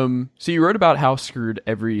 So you wrote about how screwed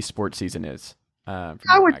every sports season is. I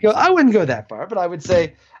wouldn't go that far, but I would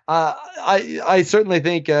say I certainly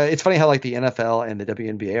think it's funny how like the NFL and the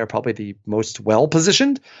WNBA are probably the most well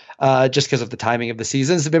positioned just because of the timing of the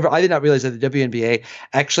seasons. Remember, I did not realize that the WNBA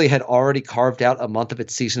actually had already carved out a month of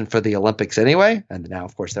its season for the Olympics anyway, and now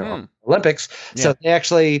of course there are Olympics, so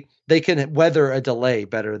they can weather a delay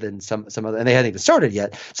better than some other, and they hadn't even started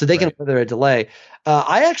yet, so they can weather a delay.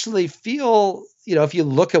 I actually feel if you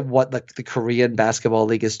look at what the Korean basketball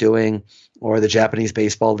league is doing or the Japanese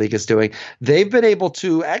baseball league is doing, they've been able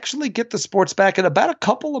to actually get the sports back in about a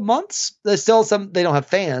couple of months. There's still they don't have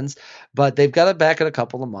fans, but they've got it back in a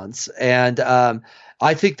couple of months. And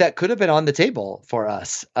I think that could have been on the table for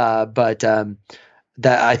us. But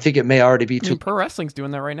that I think it may already be too. Pro wrestling's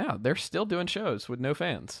doing that right now. They're still doing shows with no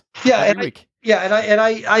fans. Yeah, every week.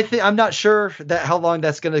 I think I'm not sure that how long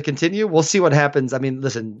that's going to continue. We'll see what happens. I mean,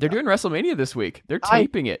 listen, they're doing WrestleMania this week. They're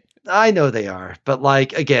taping it. I know they are, but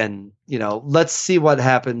again, let's see what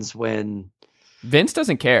happens when Vince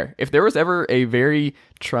doesn't care. If there was ever a very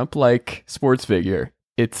Trump-like sports figure,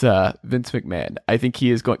 it's Vince McMahon. I think he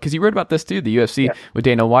is going, because you wrote about this too, the UFC with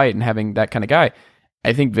Dana White and having that kind of guy.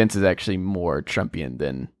 I think Vince is actually more Trumpian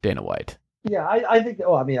than Dana White. Yeah, I think.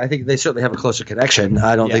 Oh, I mean, I think they certainly have a closer connection.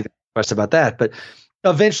 I don't think there's a question about that. But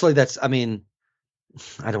eventually, I mean,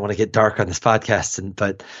 I don't want to get dark on this podcast,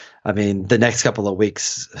 but I mean, the next couple of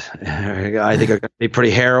weeks, I think are going to be pretty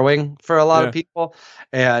harrowing for a lot of people.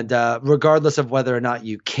 And regardless of whether or not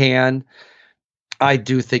you can, I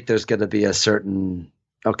do think there's going to be a certain.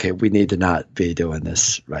 Okay, we need to not be doing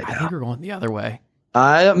this right now. I think we're going the other way.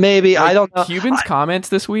 I don't know. Cuban's comments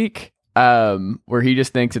this week, where he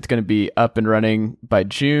just thinks it's going to be up and running by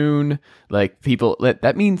June. Like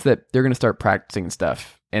that means that they're going to start practicing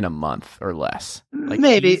stuff in a month or less. Like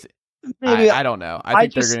maybe. I don't know. I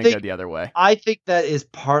think they're going to go the other way. I think that is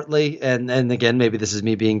partly, and again, maybe this is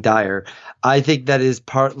me being dire. I think that is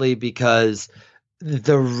partly because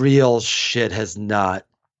the real shit has not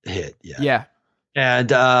hit yet. Yeah.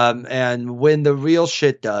 And when the real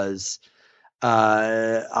shit does,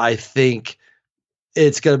 I think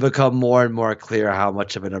it's going to become more and more clear how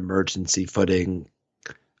much of an emergency footing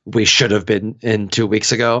we should have been in 2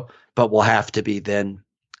 weeks ago, but we'll have to be then.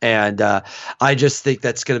 And I just think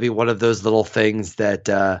that's going to be one of those little things that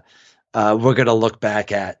we're going to look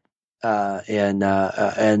back at. And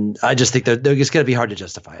I just think that it's going to be hard to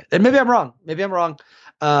justify it. And maybe I'm wrong.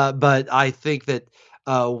 But I think that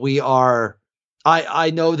we are. I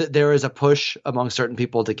know that there is a push among certain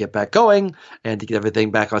people to get back going and to get everything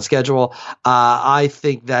back on schedule. I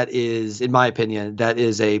think that is, in my opinion, that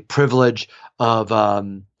is a privilege of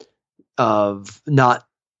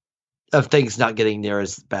things not getting near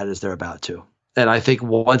as bad as they're about to. And I think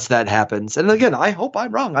once that happens, and again, I hope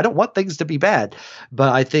I'm wrong. I don't want things to be bad, but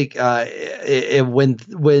I think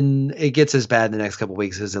when it gets as bad in the next couple of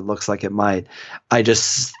weeks as it looks like it might, I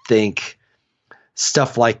just think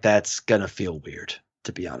stuff like that's gonna feel weird,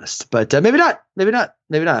 to be honest. But maybe not.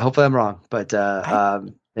 Hopefully, I'm wrong. But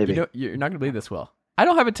maybe you're not gonna believe this. Well, I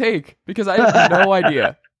don't have a take because I have no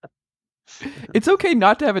idea. It's okay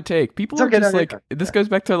not to have a take. People are just like, this goes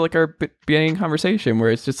back to like our beginning conversation where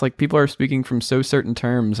it's just like people are speaking from so certain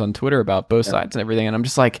terms on Twitter about both sides and everything, and I'm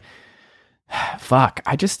just like, fuck.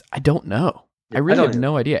 I don't know. I really have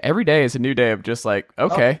no idea. Every day is a new day of just like,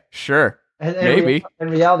 okay, sure. Maybe. And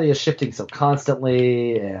reality is shifting so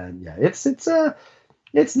constantly, and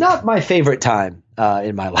it's not my favorite time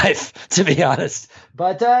in my life, to be honest.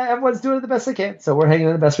 But everyone's doing the best they can, so we're hanging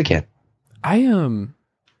in the best we can.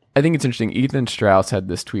 I think it's interesting. Ethan Strauss had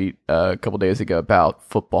this tweet a couple days ago about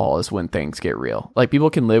football is when things get real. Like people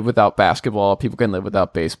can live without basketball, people can live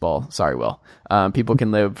without baseball. Sorry, Will. People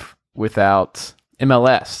can live without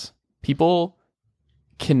MLS. People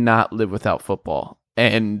cannot live without football.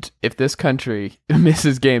 And if this country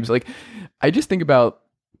misses games, like I just think about,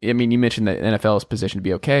 I mean, you mentioned that NFL is positioned to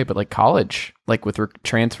be okay, but like college, like with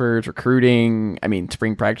transfers, recruiting, I mean,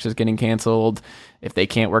 spring practice is getting canceled. If they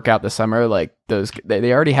can't work out this summer, like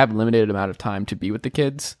they already have limited amount of time to be with the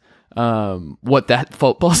kids. What that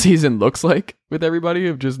football season looks like with everybody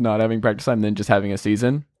of just not having practice time, then just having a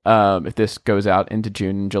season. If this goes out into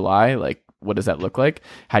June and July, like what does that look like?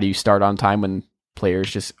 How do you start on time when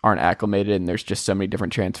players just aren't acclimated and there's just so many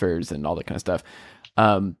different transfers and all that kind of stuff?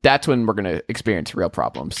 That's when we're going to experience real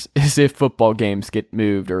problems, is if football games get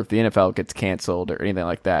moved or if the NFL gets canceled or anything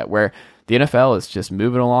like that, where the NFL is just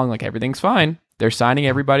moving along like everything's fine. They're signing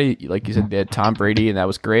everybody. Like you said, they had Tom Brady and that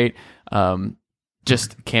was great.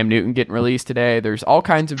 Just Cam Newton getting released today. There's all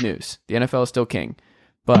kinds of news. The NFL is still king.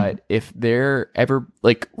 But if they're ever,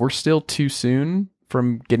 like, we're still too soon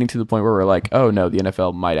from getting to the point where we're like, oh no, the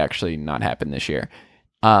NFL might actually not happen this year.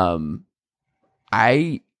 I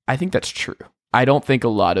think that's true. I don't think a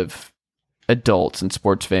lot of adults and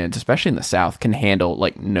sports fans, especially in the South, can handle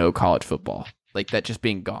like no college football, like that just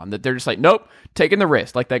being gone. That they're just like, nope, taking the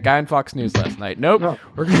risk, like that guy on Fox News last night. Nope, no.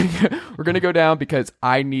 we're gonna go down because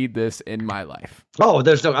I need this in my life. Oh,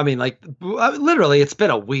 there's no. I mean, like literally, it's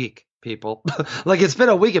been a week, people. Like it's been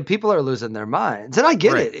a week, and people are losing their minds. And I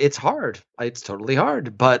get it; it's hard. It's totally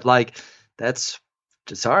hard. But like, that's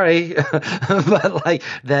sorry, but like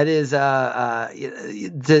that is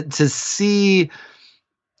to see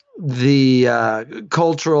the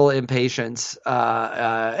cultural impatience,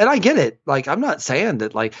 and I get it. Like, I'm not saying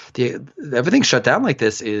that like everything shut down like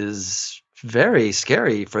this is very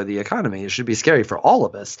scary for the economy. It should be scary for all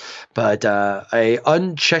of us. But a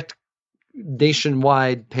unchecked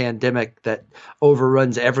nationwide pandemic that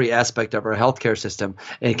overruns every aspect of our healthcare system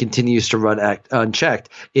and continues to run unchecked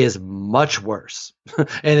is much worse,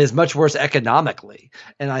 and is much worse economically.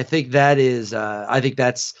 And I think that is,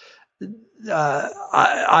 that's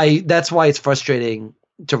why it's frustrating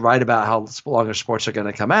to write about how longer sports are going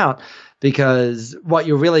to come out, because what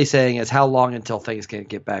you're really saying is how long until things can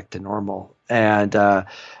get back to normal. And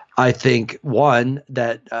I think, one,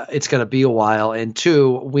 that it's going to be a while, and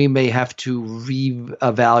two, we may have to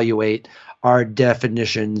reevaluate our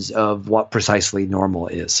definitions of what precisely normal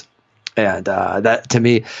is. And that, to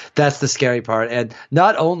me, that's the scary part. And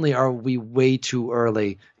not only are we way too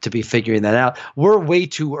early to be figuring that out, we're way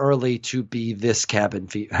too early to be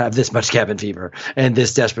have this much cabin fever and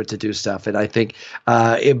this desperate to do stuff. And I think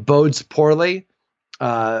it bodes poorly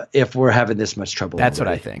if we're having this much trouble. That's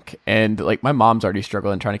already what I think. And like, my mom's already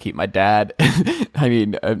struggling trying to keep my dad. I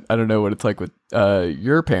mean, I don't know what it's like with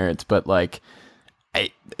your parents, but like,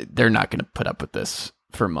 they're not going to put up with this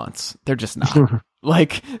for months. They're just not.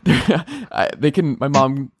 Like, they can. My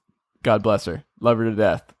mom, God bless her, love her to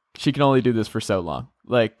death. She can only do this for so long.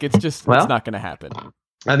 Like, it's just, it's not going to happen.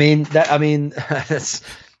 That's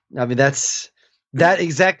that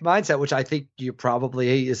exact mindset, which I think you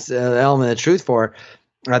probably is an element of truth for.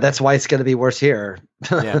 That's why it's going to be worse here.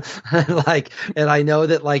 Yeah. Like, and I know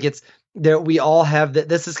that like it's there. We all have that.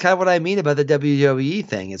 This is kind of what I mean about the WWE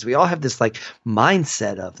thing, is we all have this like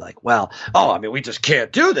mindset of like, well, oh, I mean, we just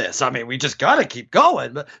can't do this. I mean, we just got to keep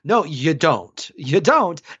going. But no, you don't. You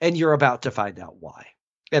don't. And you're about to find out why.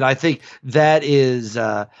 And I think that is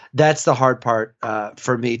that's the hard part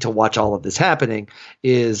for me to watch all of this happening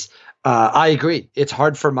is I agree. It's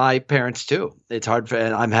hard for my parents too. It's hard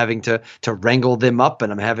and I'm having to wrangle them up,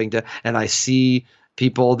 and and I see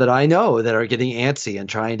people that I know that are getting antsy and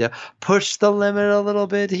trying to push the limit a little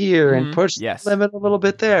bit here and push the limit a little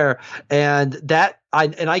bit there. And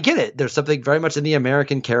I get it. There's something very much in the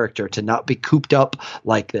American character to not be cooped up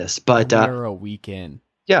like this. But we're a weekend.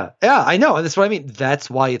 Yeah, I know. And that's what I mean. That's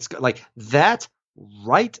why it's like that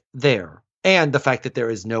right there. And the fact that there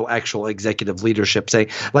is no actual executive leadership saying,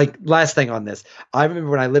 like, last thing on this. I remember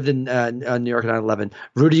when I lived in New York in 9/11,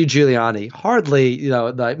 Rudy Giuliani, hardly,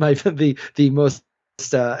 the most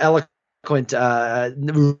eloquent,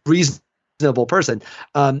 reasonable person.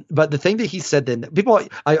 But the thing that he said then,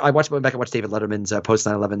 I went back and watched David Letterman's post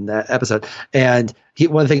 9/11 episode, and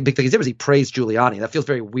one of the big things he did was he praised Giuliani. That feels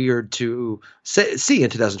very weird to see in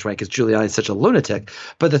 2020 because Giuliani is such a lunatic.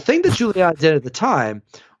 But the thing that Giuliani did at the time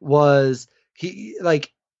was he,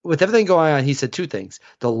 like, with everything going on, he said two things.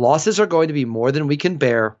 The losses are going to be more than we can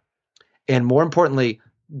bear, and more importantly,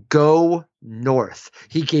 go north.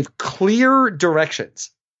 He gave clear directions.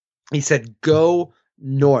 He said, go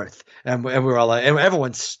north. And we were all like, and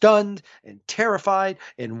everyone's stunned and terrified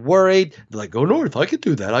and worried. They're like, go north. I could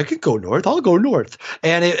do that. I could go north. I'll go north.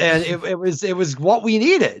 And it was what we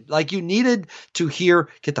needed. Like, you needed to hear,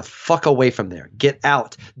 get the fuck away from there. Get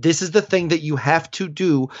out. This is the thing that you have to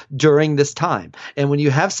do during this time. And when you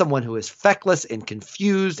have someone who is feckless and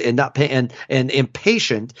confused and not and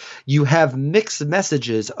impatient, you have mixed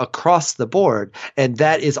messages across the board. And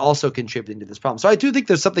that is also contributing to this problem. So I do think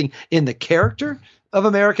there's something in the character of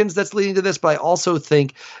Americans that's leading to this, but I also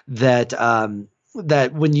think that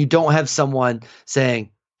that when you don't have someone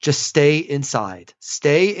saying, just stay inside,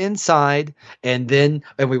 and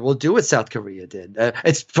we will do what South Korea did.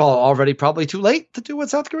 It's already probably too late to do what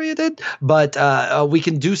South Korea did, but we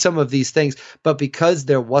can do some of these things. But because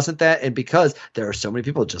there wasn't that, and because there are so many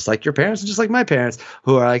people just like your parents and just like my parents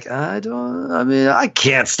who are like, I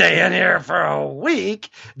can't stay in here for a week,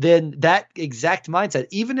 then that exact mindset,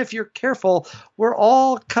 even if you're careful, we're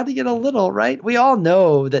all cutting it a little, right? We all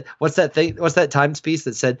know that what's that Times piece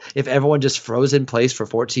that said if everyone just froze in place for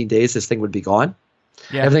 14 days, this thing would be gone.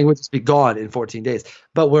 Yeah. Everything would just be gone in 14 days.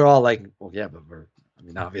 But we're all like, well, yeah, but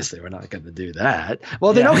obviously we're not going to do that.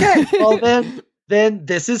 Well, then, okay. Well, then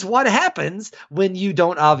this is what happens when you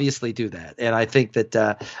don't obviously do that. And I think that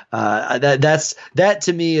that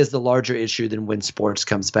to me is the larger issue than when sports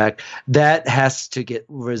comes back. That has to get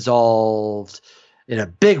resolved in a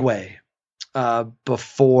big way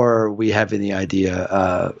before we have any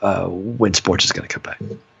idea when sports is going to come back.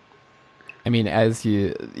 I mean, I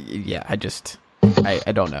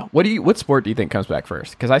don't know. What sport do you think comes back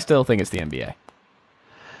first? Because I still think it's the NBA.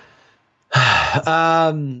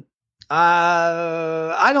 I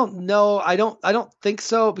don't know. I don't think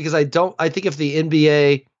so because I think if the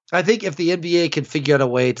NBA can figure out a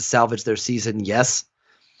way to salvage their season, yes.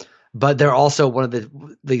 But they're also one of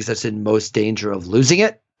the leagues that's in most danger of losing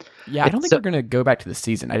it. Yeah, I don't think they're going to go back to the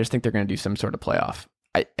season. I just think they're going to do some sort of playoff.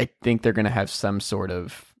 I think they're going to have some sort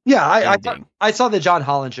of I saw the John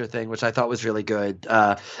Hollinger thing, which I thought was really good,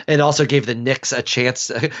 and also gave the Knicks a chance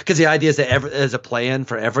because the idea is that there's a play-in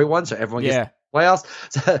for everyone, so everyone gets playoffs.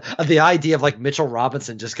 So, the idea of like Mitchell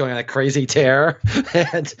Robinson just going on a crazy tear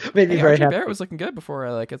and made me very happy. Barrett was looking good before,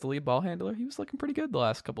 as the lead ball handler. He was looking pretty good the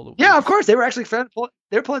last couple of weeks. Yeah, of course they were actually playing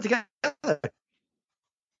together.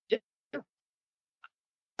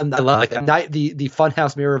 And I love the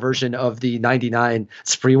Funhouse mirror version of the '99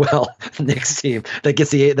 Spreewell Knicks team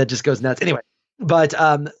that just goes nuts. Anyway, but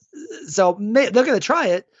so they're going to try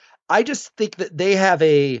it. I just think that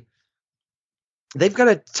they've got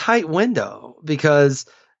a tight window because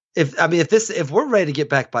if we're ready to get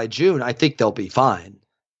back by June, I think they'll be fine.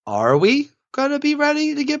 Are we going to be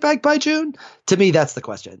ready to get back by June? To me, that's the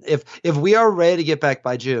question. If we are ready to get back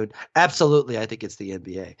by June, absolutely, I think it's the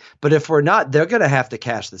NBA. But if we're not, they're going to have to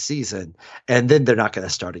cash the season, and then they're not going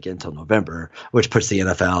to start again until November, which puts the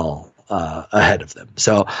NFL ahead of them.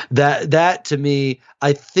 So that to me,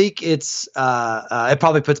 I think it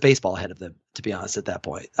probably puts baseball ahead of them, to be honest, at that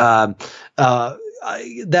point. That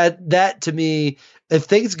to me, if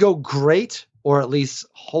things go great, or at least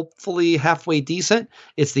hopefully halfway decent,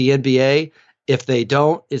 it's the NBA. If they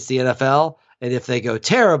don't, it's the NFL. And if they go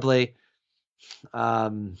terribly,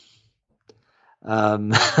 I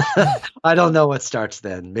don't know what starts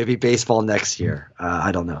then. Maybe baseball next year.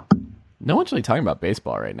 I don't know. No one's really talking about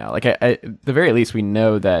baseball right now. At the very least, we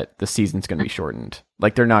know that the season's going to be shortened.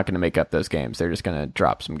 They're not going to make up those games. They're just going to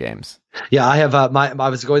drop some games. Yeah, I have. I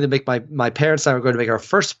was going to make my parents and I were going to make our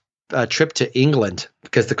first trip to England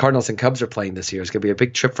because the Cardinals and Cubs are playing this year. It's going to be a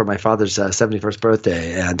big trip for my father's 71st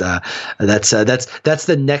birthday, and that's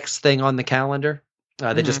the next thing on the calendar.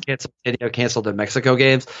 They just canceled the Mexico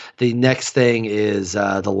games. The next thing is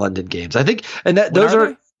the London games, I think, and those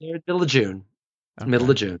are middle of June. Okay. Middle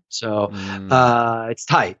of June. So it's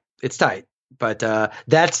tight. It's tight, but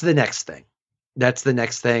that's the next thing. That's the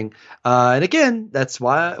next thing. And again, that's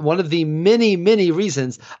why one of the many, many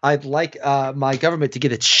reasons I'd like my government to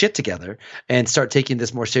get its shit together and start taking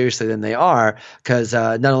this more seriously than they are. Because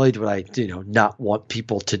not only do I, not want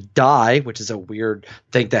people to die, which is a weird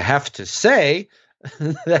thing to have to say,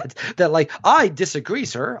 that I disagree,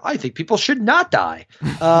 sir. I think people should not die.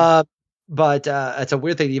 But it's a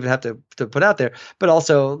weird thing to even have to put out there. But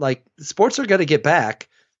also, sports are going to get back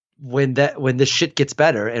when this shit gets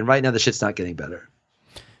better, and right now the shit's not getting better.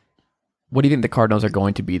 What do you think the Cardinals are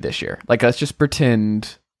going to be this year? Let's just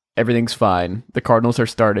pretend everything's fine. The Cardinals are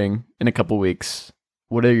starting in a couple weeks.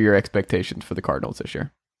 What are your expectations for the Cardinals this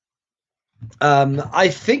year? I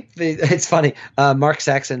think it's funny. Mark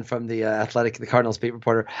Saxon from the Athletic, the Cardinals beat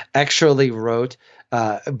reporter, actually wrote,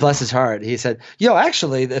 bless his heart, he said,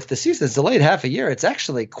 actually, if the season is delayed half a year, it's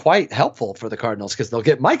actually quite helpful for the Cardinals because they'll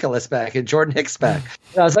get Michaelis back and Jordan Hicks back.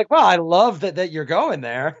 And I was like, well, I love that you're going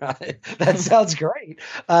there. That sounds great.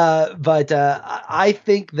 But I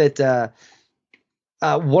think that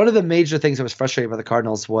one of the major things that was frustrating about the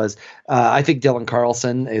Cardinals was I think Dylan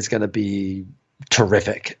Carlson is going to be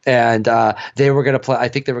terrific, and they were going to play. I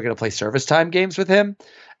think they were going to play service time games with him,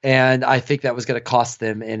 and I think that was going to cost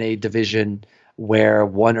them in a division where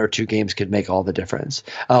one or two games could make all the difference.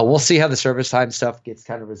 We'll see how the service time stuff gets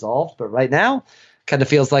kind of resolved, but right now, kind of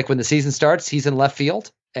feels like when the season starts, he's in left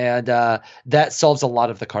field, and that solves a lot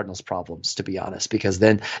of the Cardinals' problems, to be honest, because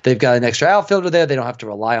then they've got an extra outfielder there. They don't have to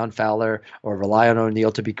rely on Fowler or rely on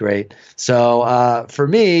O'Neill to be great. So for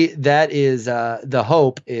me, that is the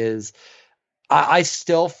hope is. I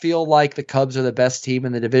still feel like the Cubs are the best team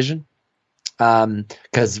in the division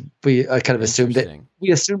because we kind of assumed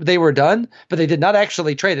they were done, but they did not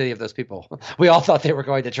actually trade any of those people. We all thought they were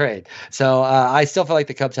going to trade. So I still feel like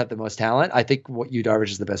the Cubs have the most talent. I think Yu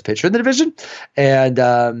Darvish is the best pitcher in the division.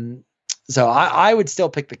 And so I would still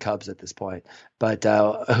pick the Cubs at this point. But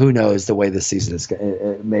who knows the way this season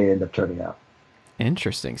it may end up turning out.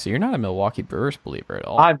 Interesting. So you're not a Milwaukee Brewers believer at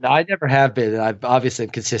all. I never have been. And I've obviously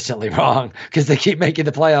consistently wrong because they keep making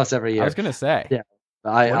the playoffs every year. I was going to say. Yeah.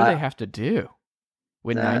 What do they have to do?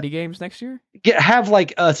 Win 90 games next year? Have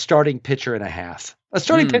a starting pitcher and a half. A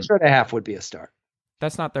starting pitcher and a half would be a start.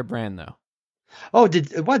 That's not their brand, though. Oh,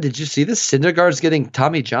 did you see this? Syndergaard's getting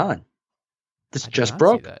Tommy John. This just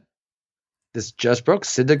broke. This just broke.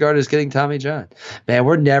 Syndergaard is getting Tommy John. Man,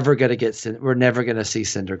 we're never gonna see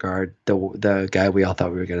Syndergaard, the guy we all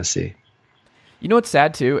thought we were gonna see. You know what's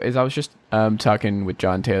sad too is I was just talking with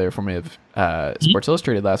John Taylor, formerly of Sports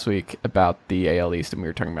Illustrated, last week about the AL East, and we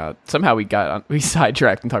were talking about somehow we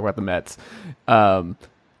sidetracked and talked about the Mets.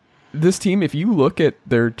 This team, if you look at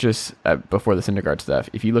their just before the Syndergaard stuff,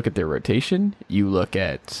 if you look at their rotation, you look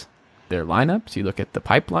at their lineups, you look at the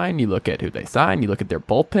pipeline, you look at who they sign, you look at their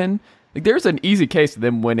bullpen. Like, there's an easy case of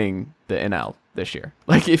them winning the NL this year.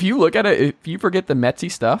 Like, if you look at it, if you forget the Metsy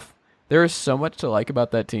stuff, there is so much to like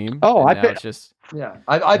about that team. Oh, I did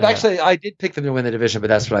pick them to win the division, but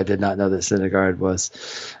that's what I did not know that Syndergaard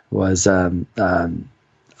was.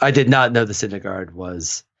 I did not know the Syndergaard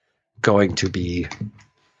was going to be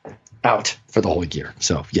out for the whole year.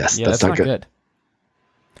 So yes, that's not good.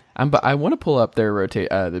 But I want to pull up their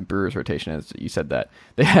the Brewers rotation as you said that.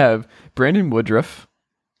 They have Brandon Woodruff,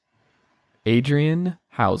 Adrian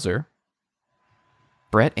Hauser,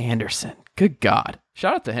 Brett Anderson. Good God.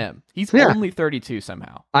 Shout out to him. He's only 32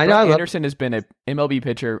 somehow. I know. Brett Anderson has been an MLB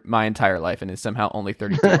pitcher my entire life and is somehow only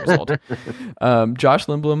 32 years old. Josh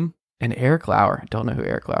Lindblom and Eric Lauer. Don't know who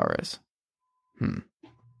Eric Lauer is.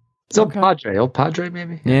 It's old Padre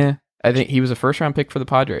maybe? Yeah. I think he was a first-round pick for the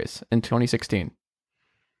Padres in 2016.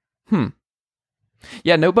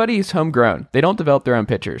 Yeah, nobody's homegrown. They don't develop their own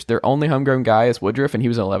pitchers. Their only homegrown guy is Woodruff, and he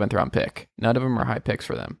was an 11th round pick. None of them are high picks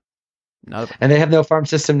for them. None of them. And they have no farm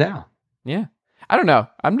system now. Yeah. I don't know.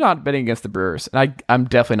 I'm not betting against the Brewers. And I'm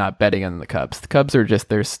definitely not betting on the Cubs. The Cubs are just,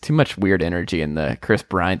 there's too much weird energy in the Chris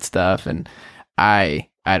Bryant stuff, and I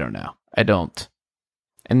don't know. I don't.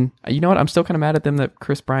 And you know what? I'm still kind of mad at them that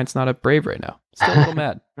Chris Bryant's not a Brave right now. Still a little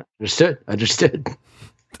mad. Understood.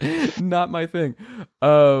 Not my thing.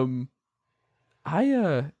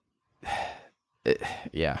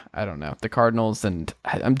 Yeah, I don't know. The Cardinals, and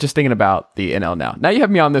I'm just thinking about the NL now. Now you have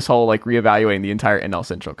me on this whole like reevaluating the entire NL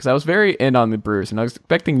Central, because I was very in on the Brewers, and I was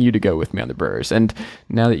expecting you to go with me on the Brewers. And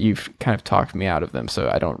now that you've kind of talked me out of them, so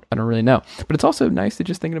I don't really know. But it's also nice to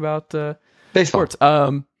just thinking about baseball.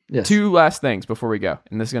 Sports. Yes. Two last things before we go,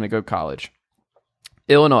 and this is going to go college.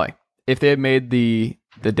 Illinois, if they had made the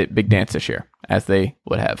big dance this year, as they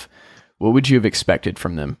would have, what would you have expected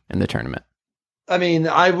from them in the tournament? I mean,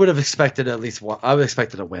 I would have expected at least one. I would have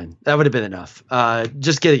expected a win. That would have been enough.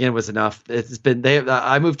 Just getting in was enough. It's been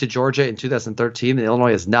I moved to Georgia in 2013, and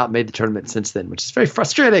Illinois has not made the tournament since then, which is very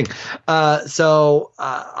frustrating. So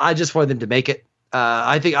I just wanted them to make it.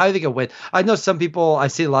 I think a win. I know some people. I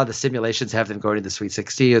see a lot of the simulations have them going to the Sweet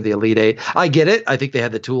 16 or the Elite Eight. I get it. I think they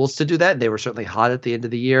had the tools to do that. And they were certainly hot at the end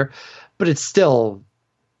of the year, but it's still.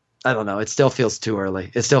 I don't know. It still feels too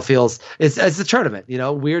early. It still feels it's the tournament. You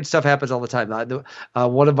know, weird stuff happens all the time.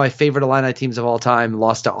 One of my favorite Illini teams of all time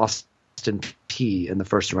lost to Austin P in the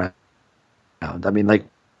first round. I mean, like,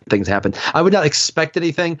 things happen. I would not expect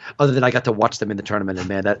anything other than I got to watch them in the tournament, and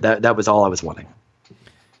man, that was all I was wanting.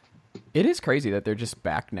 It is crazy that they're just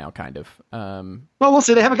back now, kind of. Well, we'll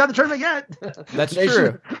see. They haven't got the tournament yet. That's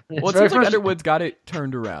true. Well, it seems like Underwood's got it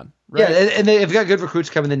turned around. Right? Yeah, and they've got good recruits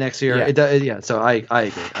coming the next year. Yeah, so I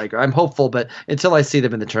agree. I'm hopeful, but until I see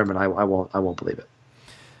them in the tournament, I won't believe it.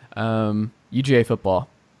 UGA football.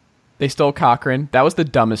 They stole Cochran. That was the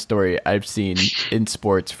dumbest story I've seen in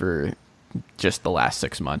sports for just the last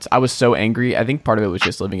 6 months. I was so angry. I think part of it was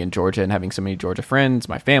just living in Georgia and having so many Georgia friends,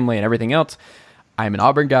 my family, and everything else. I'm an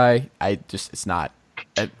Auburn guy. It's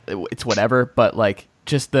whatever. But like,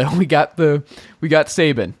 just we got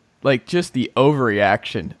Saban. Like, just the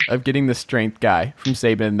overreaction of getting the strength guy from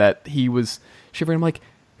Saban that he was shivering. I'm like,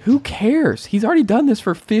 who cares? He's already done this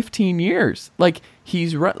for 15 years. Like,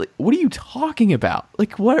 he's right. Like, what are you talking about?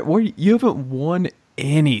 Like, what you haven't won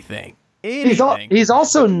anything. He's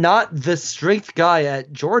also not the strength guy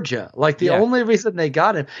at Georgia. Like, the only reason they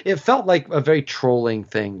got him, it felt like a very trolling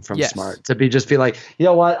thing from Smart to just be like, you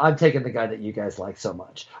know what, I'm taking the guy that you guys like so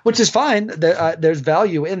much, which is fine. There's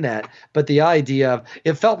value in that, but the idea of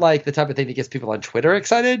it felt like the type of thing that gets people on Twitter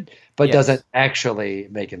excited, but doesn't actually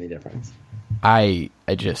make any difference. I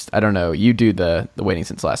don't know. You do the Waiting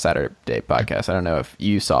Since Last Saturday podcast. I don't know if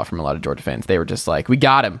you saw from a lot of Georgia fans. They were just like, we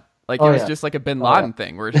got him. Like, it was just like a Bin Laden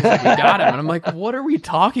thing where it's just like, we got him. And I'm like, what are we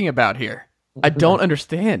talking about here? I don't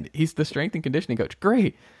understand. He's the strength and conditioning coach.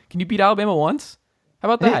 Great. Can you beat Alabama once? How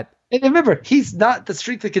about that? And remember, he's not the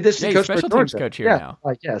strength and conditioning coach. Special teams coach here now.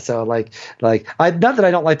 So not that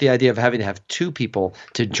I don't like the idea of having to have two people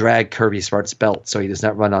to drag Kirby Smart's belt so he does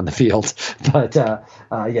not run on the field. But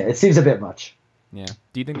it seems a bit much. Yeah.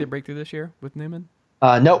 Do you think they break through this year with Newman?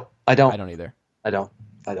 No, I don't. I don't either. I don't.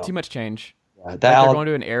 Too much change. They're going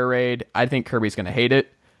to an air raid. I think Kirby's going to hate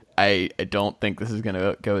it. I don't think this is going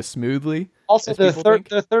to go as smoothly. Also, as the people think.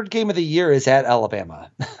 third game of the year is at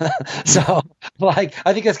Alabama. So, like,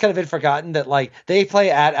 I think that's kind of been forgotten that, like, they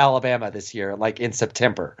play at Alabama this year, like, in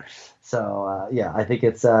September. So, yeah, I think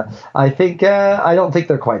it's, I don't think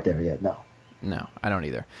they're quite there yet, no. No, I don't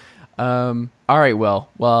either. All right,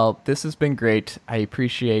 well, this has been great. I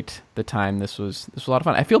appreciate the time. This was a lot of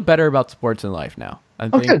fun. I feel better about sports in life now. I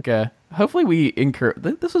think, hopefully we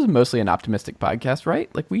this was mostly an optimistic podcast,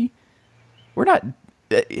 right? Like, we're not...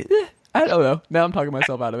 I don't know. Now I'm talking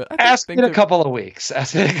myself out of it. Ask me in a couple of weeks.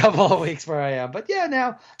 Where I am. But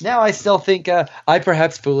yeah, now I still think I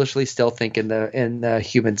perhaps foolishly still think in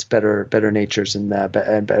humans better natures and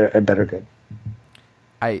better good.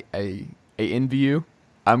 I envy you.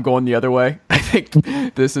 I'm going the other way. I think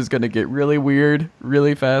this is going to get really weird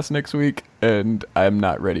really fast next week, and I'm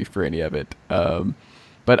not ready for any of it.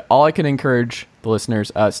 But all I can encourage the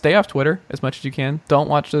listeners, stay off Twitter as much as you can. Don't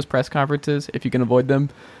watch those press conferences if you can avoid them.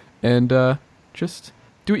 And just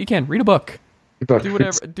do what you can. Read a book. Do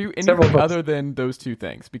whatever. Do anything other than those two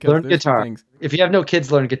things. Because learn guitar. If you have no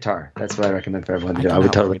kids, learn guitar. That's what I recommend for everyone to do. I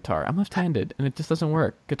would totally guitar. I'm left-handed, and it just doesn't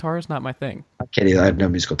work. Guitar is not my thing. I can't either. I have no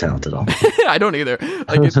musical talent at all. I don't either.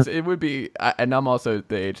 Like it would be, and I'm also at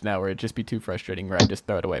the age now where it'd just be too frustrating. Where I just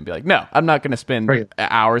throw it away and be like, no, I'm not going to spend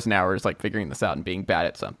hours and hours like figuring this out and being bad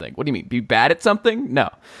at something. What do you mean? Be bad at something? No.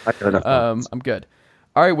 I'm good.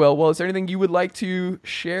 All right, well, is there anything you would like to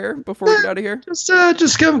share before we get out of here?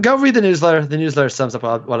 Just go read the newsletter. The newsletter sums up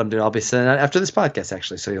what I'm doing. I'll be sending out after this podcast,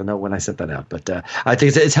 actually, so you'll know when I sent that out. But I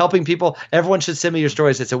think it's helping people. Everyone should send me your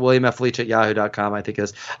stories. It's at williamfleach@yahoo.com. I think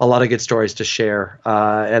there's a lot of good stories to share,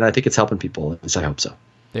 and I think it's helping people, so I hope so.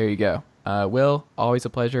 There you go. Will, always a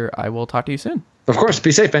pleasure. I will talk to you soon. Of course.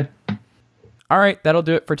 Be safe, man. All right, that'll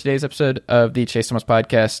do it for today's episode of the Chase Thomas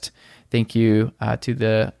Podcast. Thank you to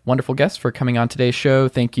the wonderful guests for coming on today's show.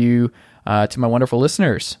 Thank you to my wonderful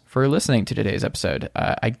listeners for listening to today's episode.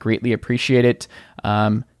 I greatly appreciate it.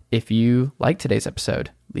 If you like today's episode,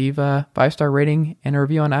 leave a 5-star rating and a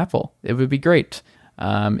review on Apple. It would be great.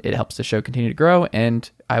 It helps the show continue to grow, and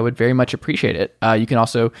I would very much appreciate it. You can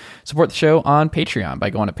also support the show on Patreon by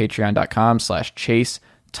going to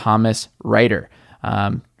patreon.com/ChaseThomasWriter.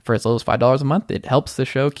 For as little as $5 a month, it helps the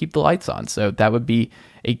show keep the lights on. So that would be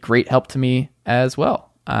a great help to me as well.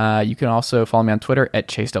 You can also follow me on Twitter at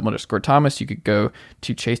 @Chase_Thomas. You could go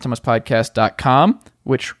to ChaseThomasPodcast.com,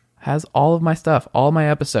 which has all of my stuff, all my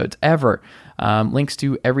episodes ever, links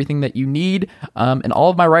to everything that you need, and all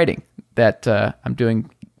of my writing that I'm doing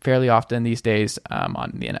fairly often these days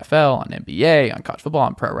on the NFL, on NBA, on college football,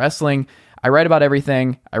 on pro wrestling. I write about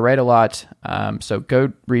everything. I write a lot. So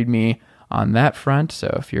go read me on that front. So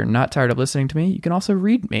if you're not tired of listening to me, you can also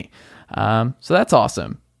read me. So that's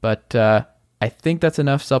awesome. But I think that's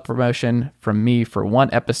enough self-promotion from me for one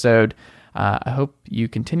episode. I hope you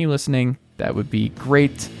continue listening. That would be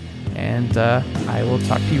great. And I will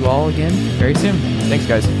talk to you all again very soon. Thanks,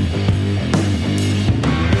 guys.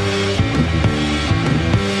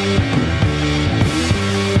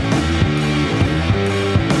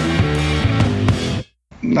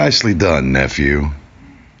 Nicely done, nephew.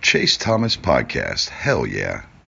 Chase Thomas Podcast. Hell yeah.